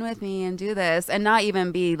like go in with me and do this and not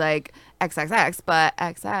even be like XXX, but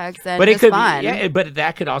XX and But it just could fun. be, yeah. But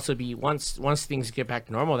that could also be once things get back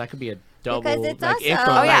to normal. That could be a double. Because it's like, also- income,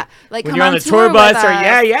 Oh, yeah. Like, when come you're on on the tour tour bus with or us.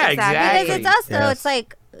 yeah, exactly. Exactly. Because it's also Yes. it's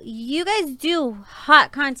like you guys do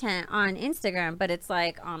hot content on Instagram, but it's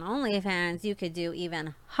like on OnlyFans you could do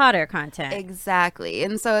even hotter content. Exactly.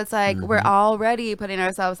 And so it's like we're already putting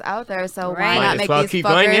ourselves out there, so Right. why Might not as make well these keep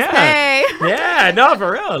fuckers going, yeah. pay? Yeah, no,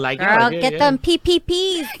 for real. Like, Girl, yeah, get yeah. them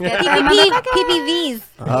PPPs, PPVs.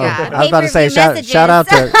 Oh, Yeah. I was about to say Pay-per-view shout out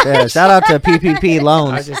to PPP I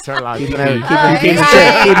loans. just turned on Keeping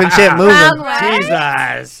TV. keeping shit moving.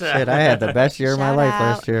 Jesus. Shit, I had the best year of my Shout life out.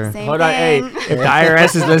 last year. Same Hold on, hey, thing. if the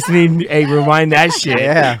IRS is listening, hey, rewind that shit.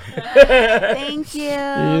 Yeah. Thank you.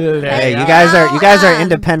 Hey, Yeah. you guys are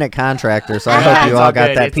independent contractors, so I hope you It's all all got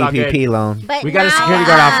good, that it's all PPP loan. But We got a now, security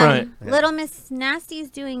guard out front. Little Miss Nasty's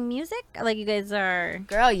doing music. Like you guys are.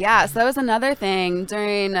 Girl, yeah. So that was another thing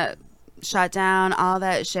during shutdown, all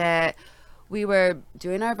that shit. We were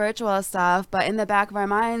doing our virtual stuff, but in the back of our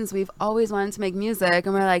minds, we've always wanted to make music.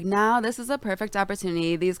 And we're like, now this is a perfect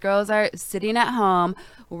opportunity. These girls are sitting at home.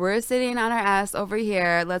 We're sitting on our ass over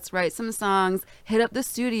here. Let's write some songs, hit up the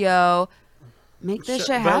studio, make this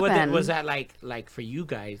shit But happen. was that like for you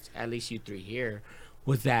guys, at least you three here,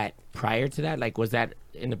 was that prior to that? Like, was that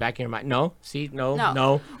in the back of your mind? No? See? No.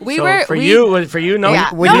 No. We So were- For we- you? Was it for you? No?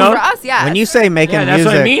 yeah. When No, you- for us, yeah. When you say making Yeah, that's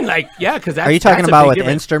music, what I mean. Like, yeah, because that's are you talking that's a about big with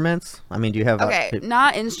difference. instruments? I mean, do you have Okay,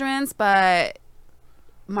 not instruments, but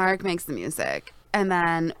Mark makes the music. And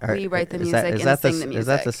then we write the music and sing the music. Is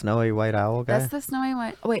that the Snowy White Owl guy? That's the Snowy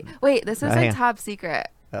White. Wait, this is Oh, a yeah. top secret.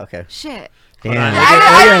 Okay. Shit. Hold Damn.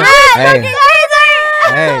 on. Hey.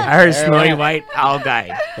 Hey, I heard there Snowy it went. White Owl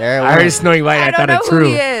guy. There it I heard went. Snowy White. I I thought don't know it who true.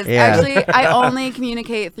 he is. Yeah. Actually, I only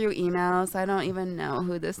communicate through email, so I don't even know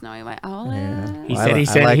who the Snowy White Owl is. He Well, said I he li-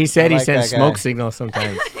 said I like- he said I he like sends that smoke guy. signals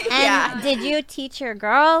sometimes. And Yeah. did you teach your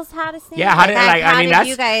girls how to sing? Yeah, how did like how I mean did that's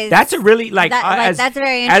you guys, that's a really like, as that's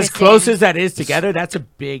very as interesting. close as that is together. That's a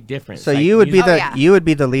big difference. So Like, you would be music- the yeah. you would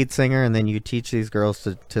be the lead singer, and then you teach these girls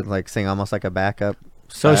to like sing almost like a backup.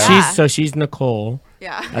 So Yeah. she's Nicole.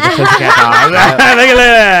 Yeah. As a Pussycat Doll. Look at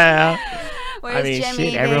that. Where's I mean,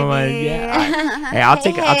 Jimmy, shit, everyone. baby? Yeah. Hey, I'll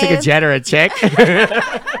take a jet or a check.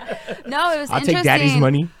 No, it was I'll interesting. take daddy's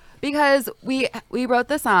money. Because we wrote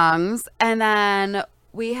the songs and then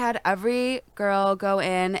we had every girl go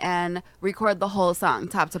in and record the whole song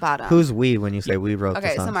top to bottom. Who's we when you say we wrote the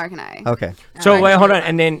Okay, songs? so Mark and I. Okay. So Alright. wait, hold on,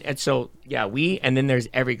 and then and then there's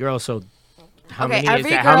every girl. So how Okay, many is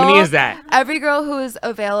every that? How many girl- is that? Every girl who is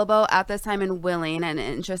available at this time and willing and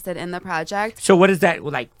interested in the project. So what does that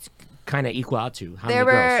like kind of equal out to? How There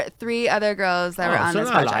many were girls? 3 other girls that were Oh, on so this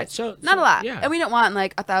not a lot. project. So- Not a lot. yeah. And we didn't want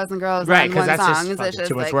like 1,000 girls Right, on because one that's song. just It's fucking just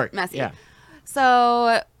too much like work. messy. Yeah.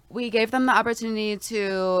 So we gave them the opportunity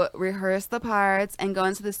to rehearse the parts and go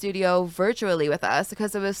into the studio virtually with us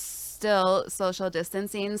because it was still social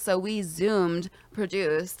distancing. So we Zoomed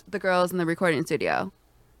produced the girls in the recording studio.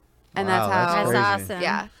 And Wow, that's how That's crazy. awesome.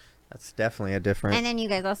 yeah. That's definitely a different. And then you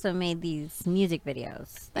guys also made these music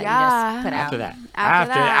videos that Yeah. you just put After out. that.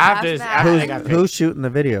 After After that. they got picked. Who's shooting the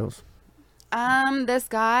videos? This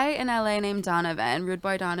guy in LA named Donovan, Rude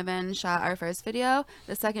Boy Donovan, shot our first video.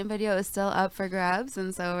 The second video is still up for grabs,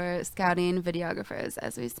 and so we're scouting videographers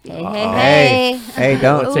as we speak. Hey, Hey, hey,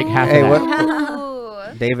 don't. We'll take half Hey, of what? that.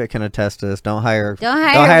 Ooh. David can attest to this. Don't hire Don't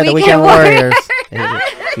hire the Weekend Warriors.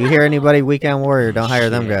 If you hear anybody Weekend Warrior, don't hire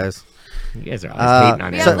them Shit. guys. You guys are always hating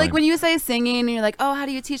on Yeah, everyone. like when you say singing, and you're like, oh, how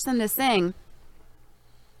do you teach them to sing?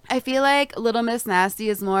 I feel like Little Miss Nasty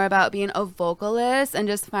is more about being a vocalist and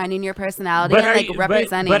just finding your personality and like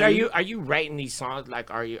representing. But are you writing these songs?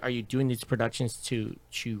 Like, are you doing these productions to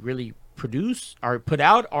really produce or put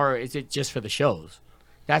out, or is it just for the shows?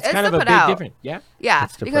 That's It's kind of to a put big out. difference. Yeah. Yeah,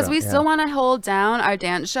 It's to because put we out, still yeah. want to hold down our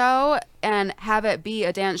dance show and have it be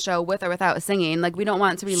a dance show with or without singing. Like we don't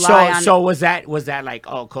want to rely on. So was that like,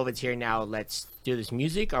 oh, COVID's here now, let's do this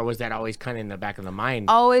music, or was that always kind of in the back of the mind?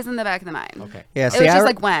 Always in the back of the mind. Okay. Yeah, It see, was I, just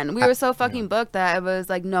like when we were so fucking booked that it was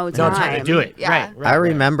like no time. No time to do it. Yeah. Right. I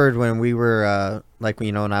remembered when we were like,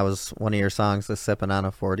 you know, when I was one of your songs, "The Sippin' on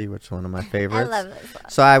a 40," which is one of my I favorites. love this song.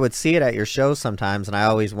 So I would see it at your shows sometimes, and I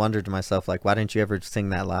always wondered to myself, like, why didn't you ever sing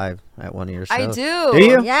that live at one of your shows? I do. Do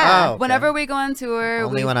you? Yeah. Oh, okay. Whenever we go on tour,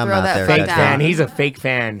 Only we when I'm throw not that there, fuck Fake that's down. fan. He's a fake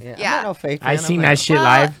fan. Yeah, I'm Yeah. not no fake I fan. seen I'm that like, shit Well,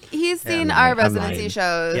 live. he's seen I'm our lying. residency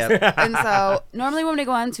shows. Yep. And so normally when we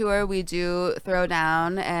go on tour, we do throw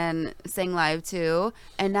down and sing live too.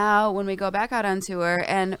 And now when we go back out on tour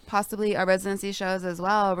and possibly our residency shows as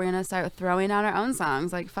well, we're going to start throwing out our own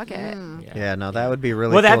songs. Like, fuck it. Yeah, no, that would be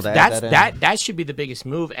really Well, cool that's to add that in. that should be the biggest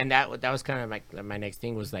move, and that was kind of my next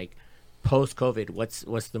thing was like, post COVID, what's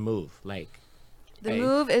the move like? The Hey,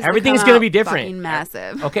 move is everything's to come gonna out be different. fucking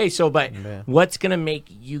massive. Okay, so but Yeah. what's gonna make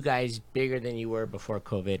you guys bigger than you were before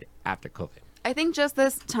COVID, after COVID? I think just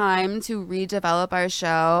this time to redevelop our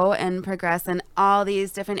show and progress in all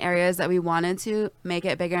these different areas that we wanted to make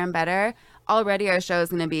it bigger and better. Already our show is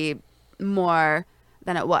going to be more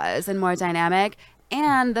than it was and more dynamic.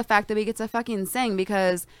 And the fact that we get to fucking sing,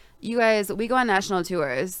 because you guys, we go on national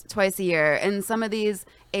tours twice a year, and some of these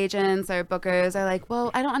agents or bookers are like,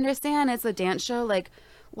 well, I don't understand. It's a dance show. Like,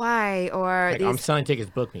 why? Or Like, I'm these, selling tickets,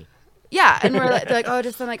 book me. yeah. And we're like, they're like, oh,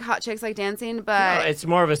 just some like hot chicks like dancing. No, But it's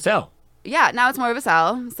more of a sell. yeah, now it's more of a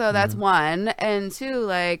sell. So that's Mm-hmm. one. And two,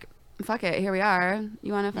 like, fuck it, here we are.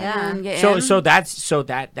 You want to fucking get in? So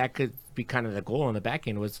that could be kind of the goal on the back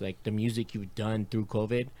end, was like the music you've done through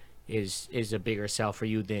COVID is a bigger sell for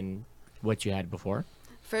you than what you had before.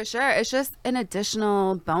 For sure. It's just an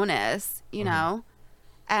additional bonus, you Mm-hmm. know?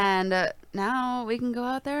 And now we can go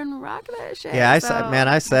out there and rock that shit. Yeah, I so, said, man,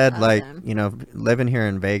 I said, like, awesome. you know, living here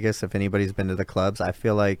in Vegas, if anybody's been to the clubs, I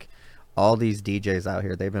feel like all these DJs out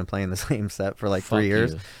here, they've been playing the same set for like Fuck 3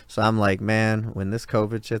 years. you. So I'm like, man, when this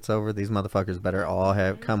COVID shit's over, these motherfuckers better all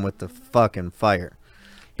have come with the fucking fire.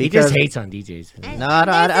 He just hates on DJs. No, I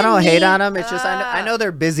don't Listen, hate me- on them. It's just I know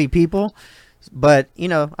they're busy people, but you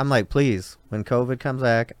know, I'm like, please, when COVID comes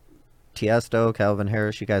back, Tiesto, Calvin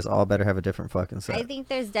Harris, you guys all better have a different fucking set. I think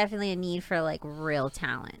there's definitely a need for like real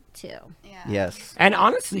talent too. Yeah. Yes. And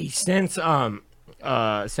honestly, since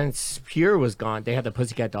Pure was gone, they had the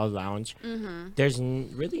Pussycat Dolls Lounge. Mm-hmm. There's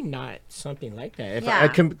really not something like that. If Yeah.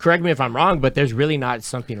 correct me if I'm wrong, but there's really not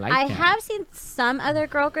something like I that. have seen some other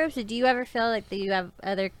girl groups. Do you ever feel like that you have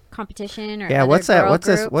other competition or Yeah, other what's that? girl What's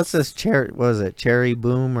this? groups? What's this? What was it Cherry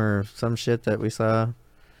Boom or some shit that we saw?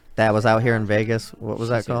 That was out here in Vegas. What was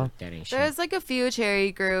that She said called? That ain't shit. There's like a few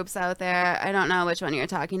cherry groups out there. I don't know which one you're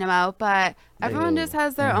talking about, but everyone just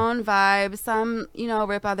has their own vibe. Some, you know,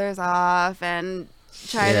 rip others off and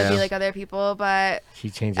try to Yeah. be like other people, but She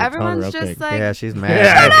changed her tone everyone's real just quick. like, Yeah, she's yeah,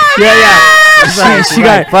 mad. yeah. She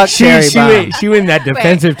like, got fuck Cherry Bomb. she went in that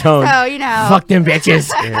defensive tone. so, you know. Fuck them bitches.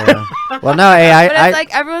 Yeah. Well, no, hey, But it's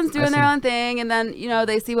like everyone's doing their see. own thing, and then, you know,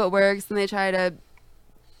 they see what works and they try to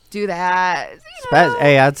do that. You know?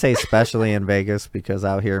 Hey, I'd say especially in Vegas, because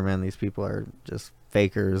out here, man, these people are just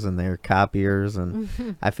fakers and they're copiers,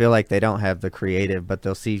 and I feel like they don't have the creative, but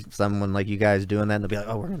they'll see someone like you guys doing that and they'll be like,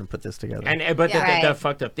 oh, we're gonna put this together. But Yeah. the Right.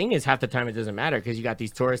 fucked up thing is half the time it doesn't matter because you got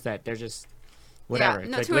these tourists that they're just whatever. Yeah,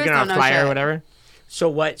 It's no, like tourists looking at don't a know flyer or shit. whatever. So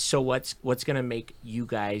what's gonna make you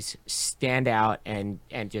guys stand out and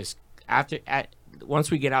just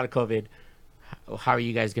once we get out of COVID, how are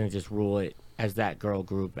you guys gonna just rule it as that girl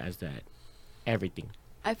group, as that everything?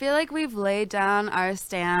 I feel like we've laid down our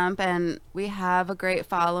stamp and we have a great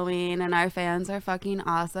following and our fans are fucking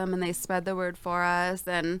awesome and they spread the word for us,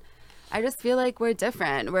 and I just feel like we're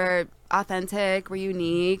different. We're authentic, we're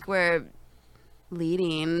unique, we're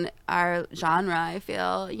leading our genre, I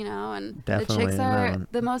feel, and Definitely, the chicks are no.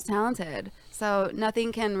 the most talented. So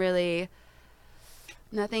nothing can really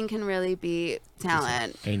beat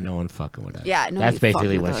talent. Ain't no one fucking with us. Yeah, no, that's you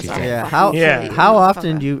basically fucking what with she us. said. Yeah. Fucking How Yeah. how Fuck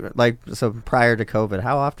often that. do you so prior to COVID?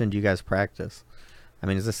 How often do you guys practice? I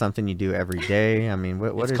mean, is this something you do every day? I mean,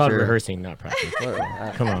 what It's is called your rehearsing, not practice.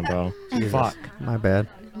 Come on, bro. Fuck. My bad.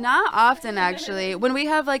 Not often, actually. When we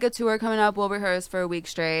have like a tour coming up, we'll rehearse for a week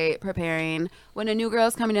straight, preparing. When a new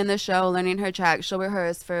girl's coming in the show, learning her track, she'll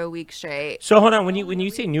rehearse for a week straight. So hold on, when you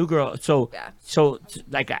say new girl, Yeah. so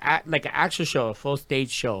like an actual show, a full stage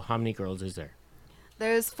show, how many girls is there?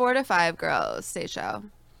 There's 4 to 5 girls stage show.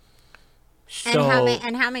 So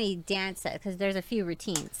And how many dances? Because there's a few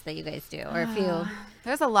routines that you guys do, or a few.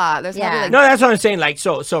 There's a lot. There's Yeah. probably like no, that's what I'm saying. Like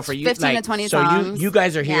so for you, 15 to like 20 so songs. you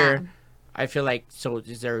guys are here. Yeah. I feel like so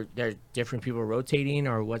is there different people rotating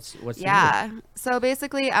or what's the yeah. So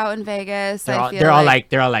basically, out in Vegas, deal? I feel They're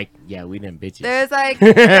all like yeah, we didn't bitches. there's like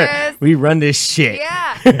there's we run this shit.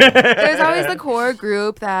 yeah. There's always the core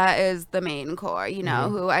group that is the main core,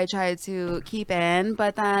 Mm-hmm. who I try to keep in,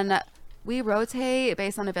 but then we rotate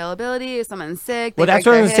based on availability. If someone's sick, they Well, that's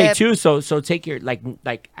break what I'm their gonna say hip. too. So take your like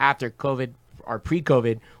after COVID or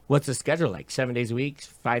pre-COVID, what's the schedule like? 7 days a week,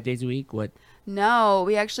 5 days a week? What? No,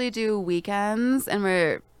 we actually do weekends, and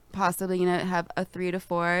we're possibly gonna have a 3 to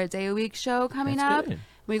 4 day a week show coming That's up. good.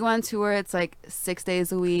 We go on tour. It's like 6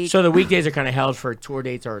 days a week. So the weekdays are kind of held for tour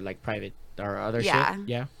dates or like private or other Yeah. shit.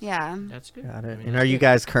 Yeah, yeah. that's good. Got I it. mean, And are you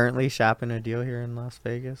guys currently shopping a deal here in Las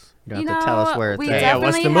Vegas? You don't have to tell us where it's we at. Yeah,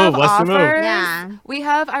 what's definitely the move? have What's the move? offers. Yeah. We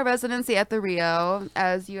have our residency at the Rio,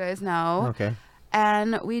 as you guys know. Okay.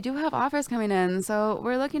 And we do have offers coming in, so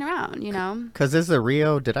we're looking around, Because is the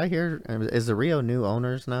Rio? Did I hear? Is the Rio new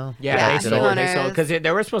owners now? Yeah, Yeah, they new sold owners. because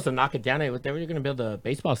they were supposed to knock it down. They were going to build a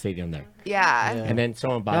baseball stadium there, Yeah. and then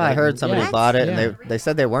someone bought No, it. I heard somebody Yeah. bought it, Yeah. and they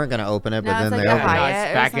said they weren't going to open it, No, but then it's like they a opened it. Hyatt.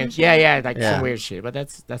 it's or back some in, shit. yeah, like Yeah. some weird shit. But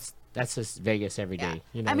that's just Vegas every day. Yeah.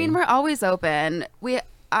 You know I what mean, we're always open.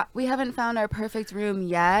 We haven't found our perfect room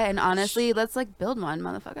yet, and honestly, let's like build one,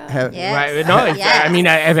 motherfucker. Have- Yes. Right? No, it's, Yes. I mean,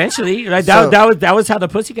 eventually, like, So- that was how the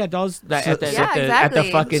Pussycat Dolls at the Yeah, at the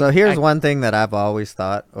exactly. fucking. So here's at- one thing that I've always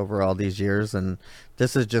thought over all these years, and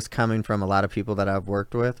this is just coming from a lot of people that I've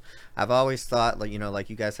worked with. I've always thought, like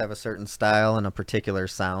you guys have a certain style and a particular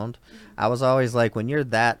sound. I was always like, when you're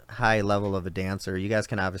that high level of a dancer, you guys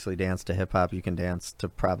can obviously dance to hip hop, you can dance to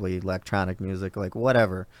probably electronic music, like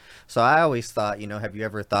whatever. So I always thought, have you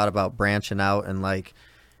ever thought about branching out and like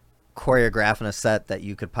choreographing a set that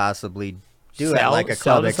you could possibly do at Sell- like a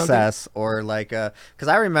sell Club to something? Excess or like because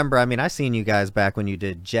I remember, I seen you guys back when you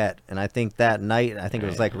did Jet, and I think that night, I think it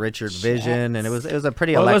was like Richard Vision, and it was a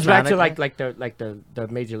pretty Well, it goes back electronic. to like the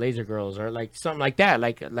Major Lazer Girls or like something like that,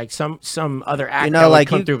 like some other act You that know, would like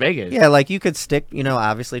come you, through Vegas. yeah, like you could stick,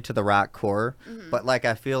 obviously to the rock core, but like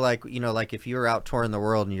I feel like, like if you were out touring the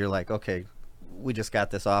world and you're like, okay, we just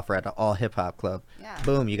got this offer at an all hip hop club, Yeah.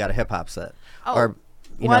 boom, you got a hip hop set, Oh, or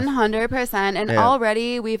 100%. And Yeah.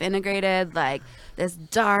 already we've integrated like this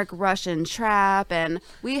dark Russian trap, and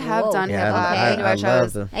we have Whoa. done hip yeah, hop Okay. into I our love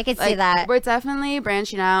shows. the. I could see Like, that. we're definitely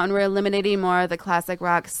branching out, and we're eliminating more of the classic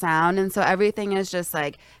rock sound, and so everything is just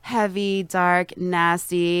like heavy, dark,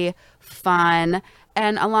 nasty, fun.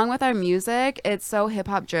 And along with our music, it's so hip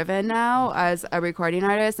hop driven now as a recording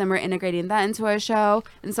artist, and we're integrating that into our show.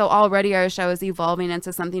 And so already our show is evolving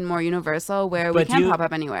into something more universal where we But can you- pop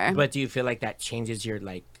up anywhere. But do you feel like that changes your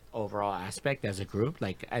like overall aspect as a group,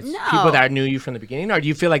 like as No. people that knew you from the beginning, or do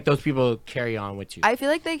you feel like those people carry on with you? I feel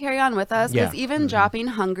like they carry on with us because Yeah. even dropping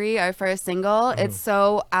Hungry, our first single, it's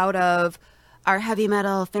so out of our heavy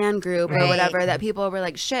metal fan group or Right. whatever that people were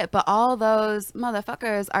like, shit, but all those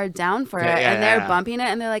motherfuckers are down for Yeah, it yeah, and they're yeah. bumping it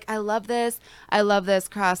and they're like, I love this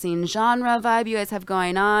crossing genre vibe you guys have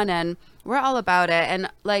going on, and we're all about it. And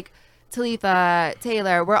like Talitha,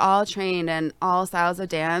 Taylor, we're all trained in all styles of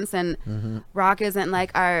dance, and rock isn't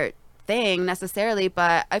like our thing necessarily,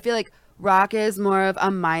 but I feel like rock is more of a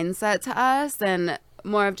mindset to us and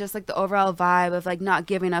more of just like the overall vibe of like not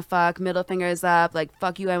giving a fuck, middle fingers up, like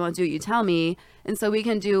fuck you, I won't do what you tell me. And so we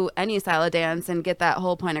can do any style of dance and get that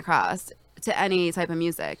whole point across to any type of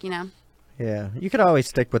music, Yeah, you could always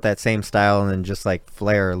stick with that same style and then just like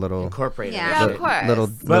flare a little, Incorporate. Yeah. it. Yeah, Shit. of course. little,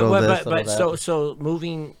 But little but this, but, little but that. so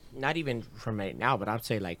moving not even from right now, but I'd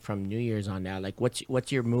say like from New Year's on now, like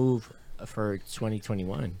what's your move for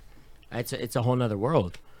 2021? It's a whole nother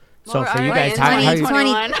world. So Well, for you we're guys, in how you,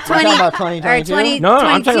 2021. We're talking about 2022? or 20, no,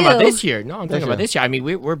 I'm talking about 22. this year. No, I'm talking about this year. I mean,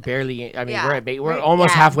 we're barely. I mean, Yeah. we're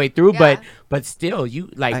almost Yeah. halfway through, Yeah. but still, you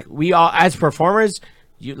like we all as performers,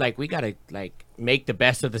 you like we gotta like make the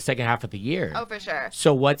best of the second half of the year. Oh, for sure.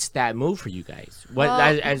 So what's that move for you guys? What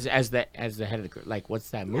Well- as the head of the group, like what's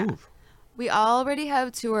that move? We already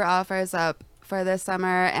have tour offers up for this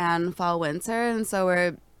summer and fall winter, and so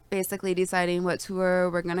we're basically deciding what tour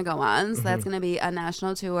we're going to go on. So that's going to be a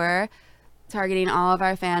national tour targeting all of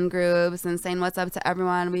our fan groups and saying what's up to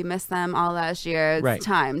everyone. We missed them all last year. It's Right.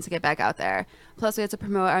 time to get back out there. Plus, we have to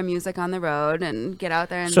promote our music on the road and get out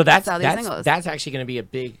there and So that's sell these singles. that's actually going to be a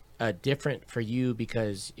big different for you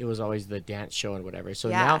because it was always the dance show and whatever. So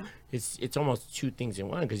Yeah. now it's almost two things in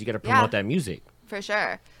one because you got to promote that music. For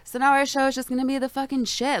sure. So now our show is just going to be the fucking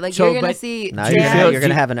shit. Like, So, you're going to but- see... Now Do you you're feel- gonna, do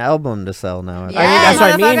you- have an album to sell now. I mean, Yeah, that's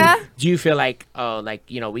what I mean. motherfucker. Do you feel like, oh, like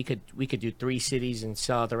we could do 3 cities and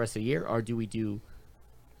sell out the rest of the year, or do we do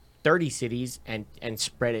 30 cities and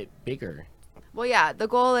spread it bigger? Well, yeah, the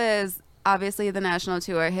goal is obviously the national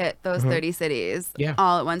tour hit those 30 cities Yeah.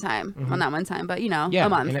 all at one time. Well, not one time, but, Yeah, a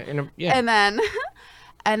month. yeah. And then...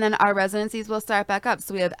 And then our residencies will start back up.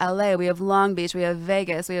 So we have LA, we have Long Beach, we have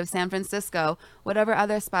Vegas, we have San Francisco, whatever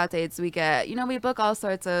other spot dates we get. You know, we book all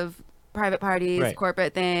sorts of private parties, Right.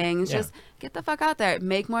 corporate things. Yeah. Just get the fuck out there.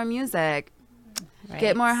 Make more music. Right.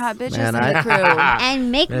 Get more hot bitches Man, in the crew.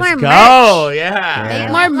 And make Let's more go. merch. Yeah. Yeah.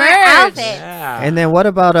 Make more merch. outfits. Yeah. And then what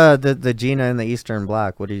about the Gina and the Eastern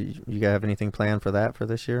Bloc? What do you guys have anything planned for that for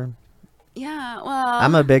this year? Yeah, well.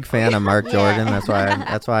 I'm a big fan of Mark Yeah. Jordan. That's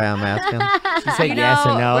why I'm asking. She said You yes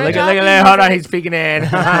know, and no. we're Look at talking hold on, music. he's speaking in.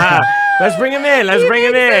 Let's bring him in. Let's bring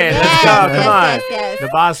him in. Let's Yes, go. yes, Come on. yes, yes. The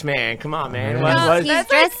boss man. Come on, man. What, He's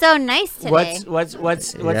dressed so nice today. what's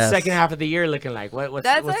Yes. second half of the year looking like? What's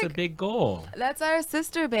That's the like- big goal? That's our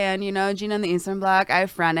sister band, you know, Gina and the Eastern Bloc. I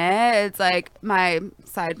front it. It's like my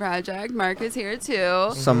side project. Mark is here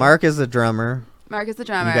too. So Mark is the drummer. Mark is the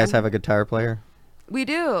drummer. You guys have a guitar player? We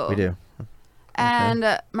do. We do.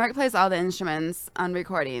 And Mark plays all the instruments on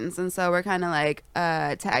recordings. And so we're kind of like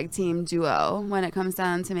a tag team duo when it comes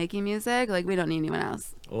down to making music. Like, we don't need anyone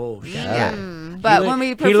else. Oh shit. Yeah. Mm. But He when look-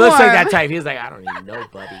 we perform, he looks like that type. He's like, I don't need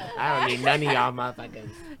nobody. I don't need none of y'all motherfuckers.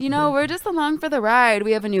 you know, we're just along for the ride.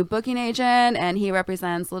 We have a new booking agent, and he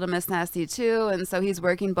represents Little Miss Nasty too. And so he's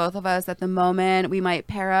working both of us at the moment. We might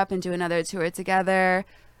pair up and do another tour together.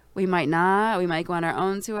 We might not. We might go on our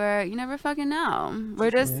own tour. You never fucking know.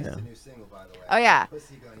 We're just... Yeah. New single, by the way. Oh, yeah.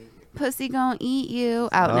 Pussy Gonna Eat You. Pussy Gon' Eat You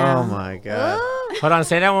out now. Oh my god. Hold on,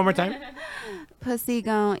 say that one more time. Pussy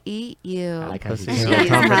Gon' Eat You. I like how Pussy she's gonna She's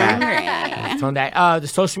tone for that. hungry. Tone that. The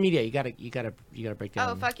social media. You gotta break down.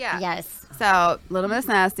 Oh, fuck yeah. Yes. So, Little Miss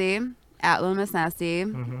Nasty, at Little Miss Nasty.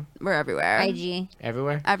 We're everywhere. IG,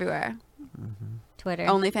 Everywhere. Everywhere. Twitter.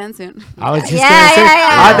 OnlyFans soon. I was just Yeah, gonna say.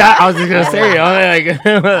 yeah. I was just gonna say.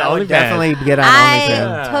 I would definitely get on I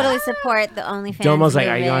OnlyFans. totally support the OnlyFans. Domo's like,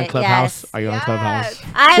 are you on movement. Clubhouse? Yes. Are you on Clubhouse?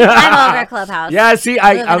 I'm over Clubhouse. Yeah. See,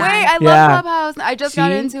 Moving Wait, on. I love Yeah. Clubhouse. I just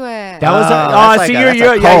got See? into it. That was. that's like See, a- you're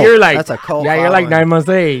that's a yeah, cult. you're like That's a cult yeah, you're like following. 9 months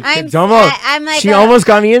late. I'm like she a- almost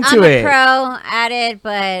got me into I'm it. a pro at it,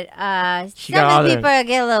 but She got all some the- people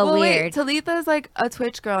get a little Well, wait, weird. Talitha's like a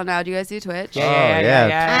Twitch girl now. Do you guys do Twitch?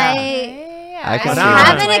 yeah. I can I see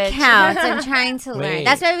have that. an account. I'm trying to learn. Wait.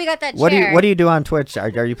 That's why we got that What do chair. you do on Twitch? Are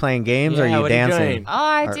you playing games or Yeah, are you what are you dancing? doing? Oh,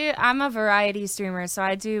 I Or- do. I'm a variety streamer, so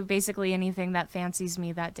I do basically anything that fancies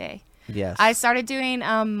me that day. Yes. I started doing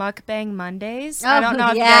Mukbang Mondays. Oh, I don't know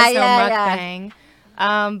if yeah, you guys know yeah.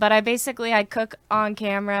 Mukbang. But I cook on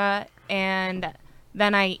camera and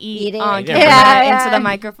then I Eat it. on Yeah, camera yeah. into the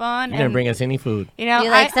microphone. You didn't and, bring us any food. you know, Do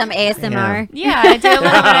you like some ASMR? yeah, I do a little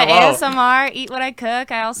bit of Whoa. ASMR, eat what I cook.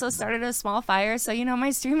 I also started a small fire, so you know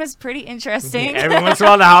my stream is pretty interesting. Every once in a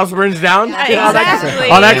while, the house burns down. Yeah, All that- exactly.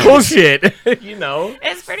 all that cool shit. You know.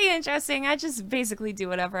 It's pretty interesting. I just basically do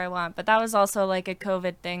whatever I want. But that was also like a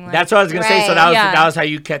COVID thing. Like, That's what I was gonna say. So Right. that was how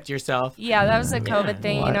you kept yourself. yeah, that was a COVID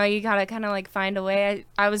thing. What? You know, you gotta kind of like find a way.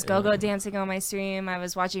 I was go-go dancing on my stream. I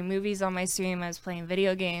was watching movies on my stream. I was playing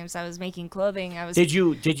video games. I was making clothing. I was Did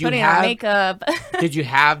you putting on have makeup. did you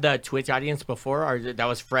have the Twitch audience before, or that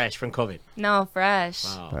was fresh from COVID? No, fresh.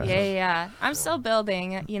 Wow. Yeah. I'm still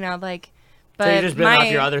building. You know, like. But So you're just building my,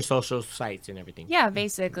 off your other social sites and everything. Yeah,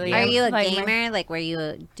 basically. Are you a Like, my- gamer? Like, were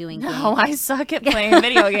you doing games? No, I suck at playing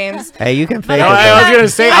video games. Hey, you can fake No, it. I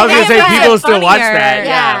was though. gonna say people still watch that.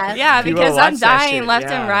 Yeah. Yeah, People because I'm watch that dying shit, left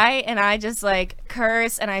yeah. and right, and I just like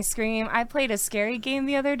curse and I scream. I played a scary game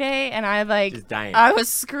the other day, and I like Just dying. I was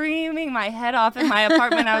screaming my head off in my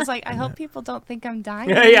apartment. I was like, I hope people don't think I'm dying.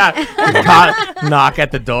 yeah. Knock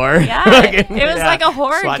at the door. Yeah, it was Yeah. like a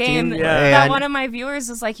horror SWAT game team, yeah. Hey, that I- one of my viewers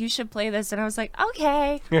was like, "You should play this," and I was like,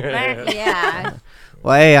 "Okay." Yeah.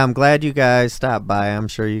 Well, hey, I'm glad you guys stopped by. I'm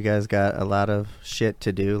sure you guys got a lot of shit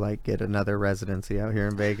to do, like get another residency out here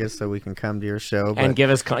in Vegas so we can come to your show. And But give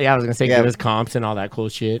us, I was gonna say, Yeah. give us comps and all that cool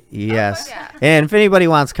shit. yes, yeah. and if anybody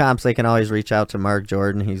wants comps, they can always reach out to Mark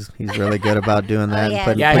Jordan. He's really good about doing that. and yeah.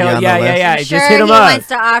 putting, Yeah, putting you on the list. yeah. I'm Just sure hit him he up. wants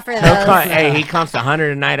to offer He'll those. hey, he comes to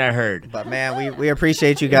 100 a night. I heard. But man, we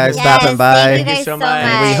appreciate you guys Yes, stopping by. Thank you Thank you guys so so much. much.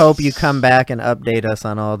 And we hope you come back and update us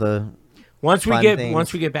on all the. Once we Fun get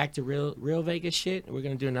things. back to real Vegas shit, we're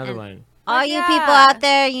gonna do another one. All you Yeah. people out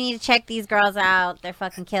there, you need to check these girls out. They're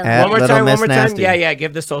fucking killing At it. One more Little time, Miss one more time. Nasty. Yeah.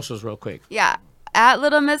 Give the socials real quick. Yeah. At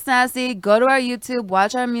Little Miss Nasty, go to our YouTube,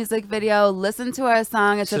 watch our music video, listen to our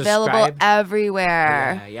song. It's available Subscribe.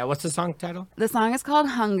 everywhere. Yeah. What's the song title? The song is called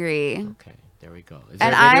Hungry. Okay, there we go.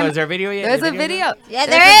 And Is there a video yet? There's The a video. Yeah, There's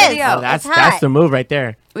there a is. video. Oh, that's It's hot. the move right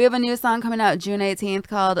there. We have a new song coming out June 18th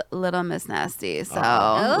called Little Miss Nasty. So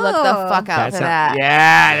Oh. look the fuck out That's for a- that.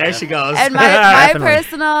 Yeah, there she goes. And my Definitely.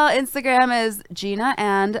 personal Instagram is Gina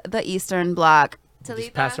and the Eastern Block.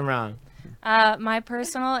 Just pass them around. My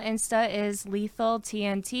personal Insta is Lethal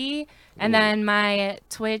TNT, and then my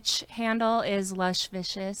Twitch handle is Lush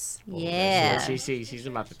Vicious. Yeah. She's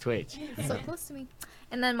about to twitch. So close to me.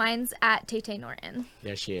 And then mine's at Tay Norton.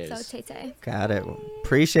 There she is. So Tay. Got it.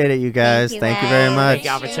 Appreciate it, you guys. you Thank you very guys. much. Thank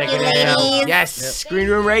y'all for Thank checking you, it out. ladies. Yes, Screen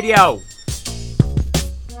Room Radio.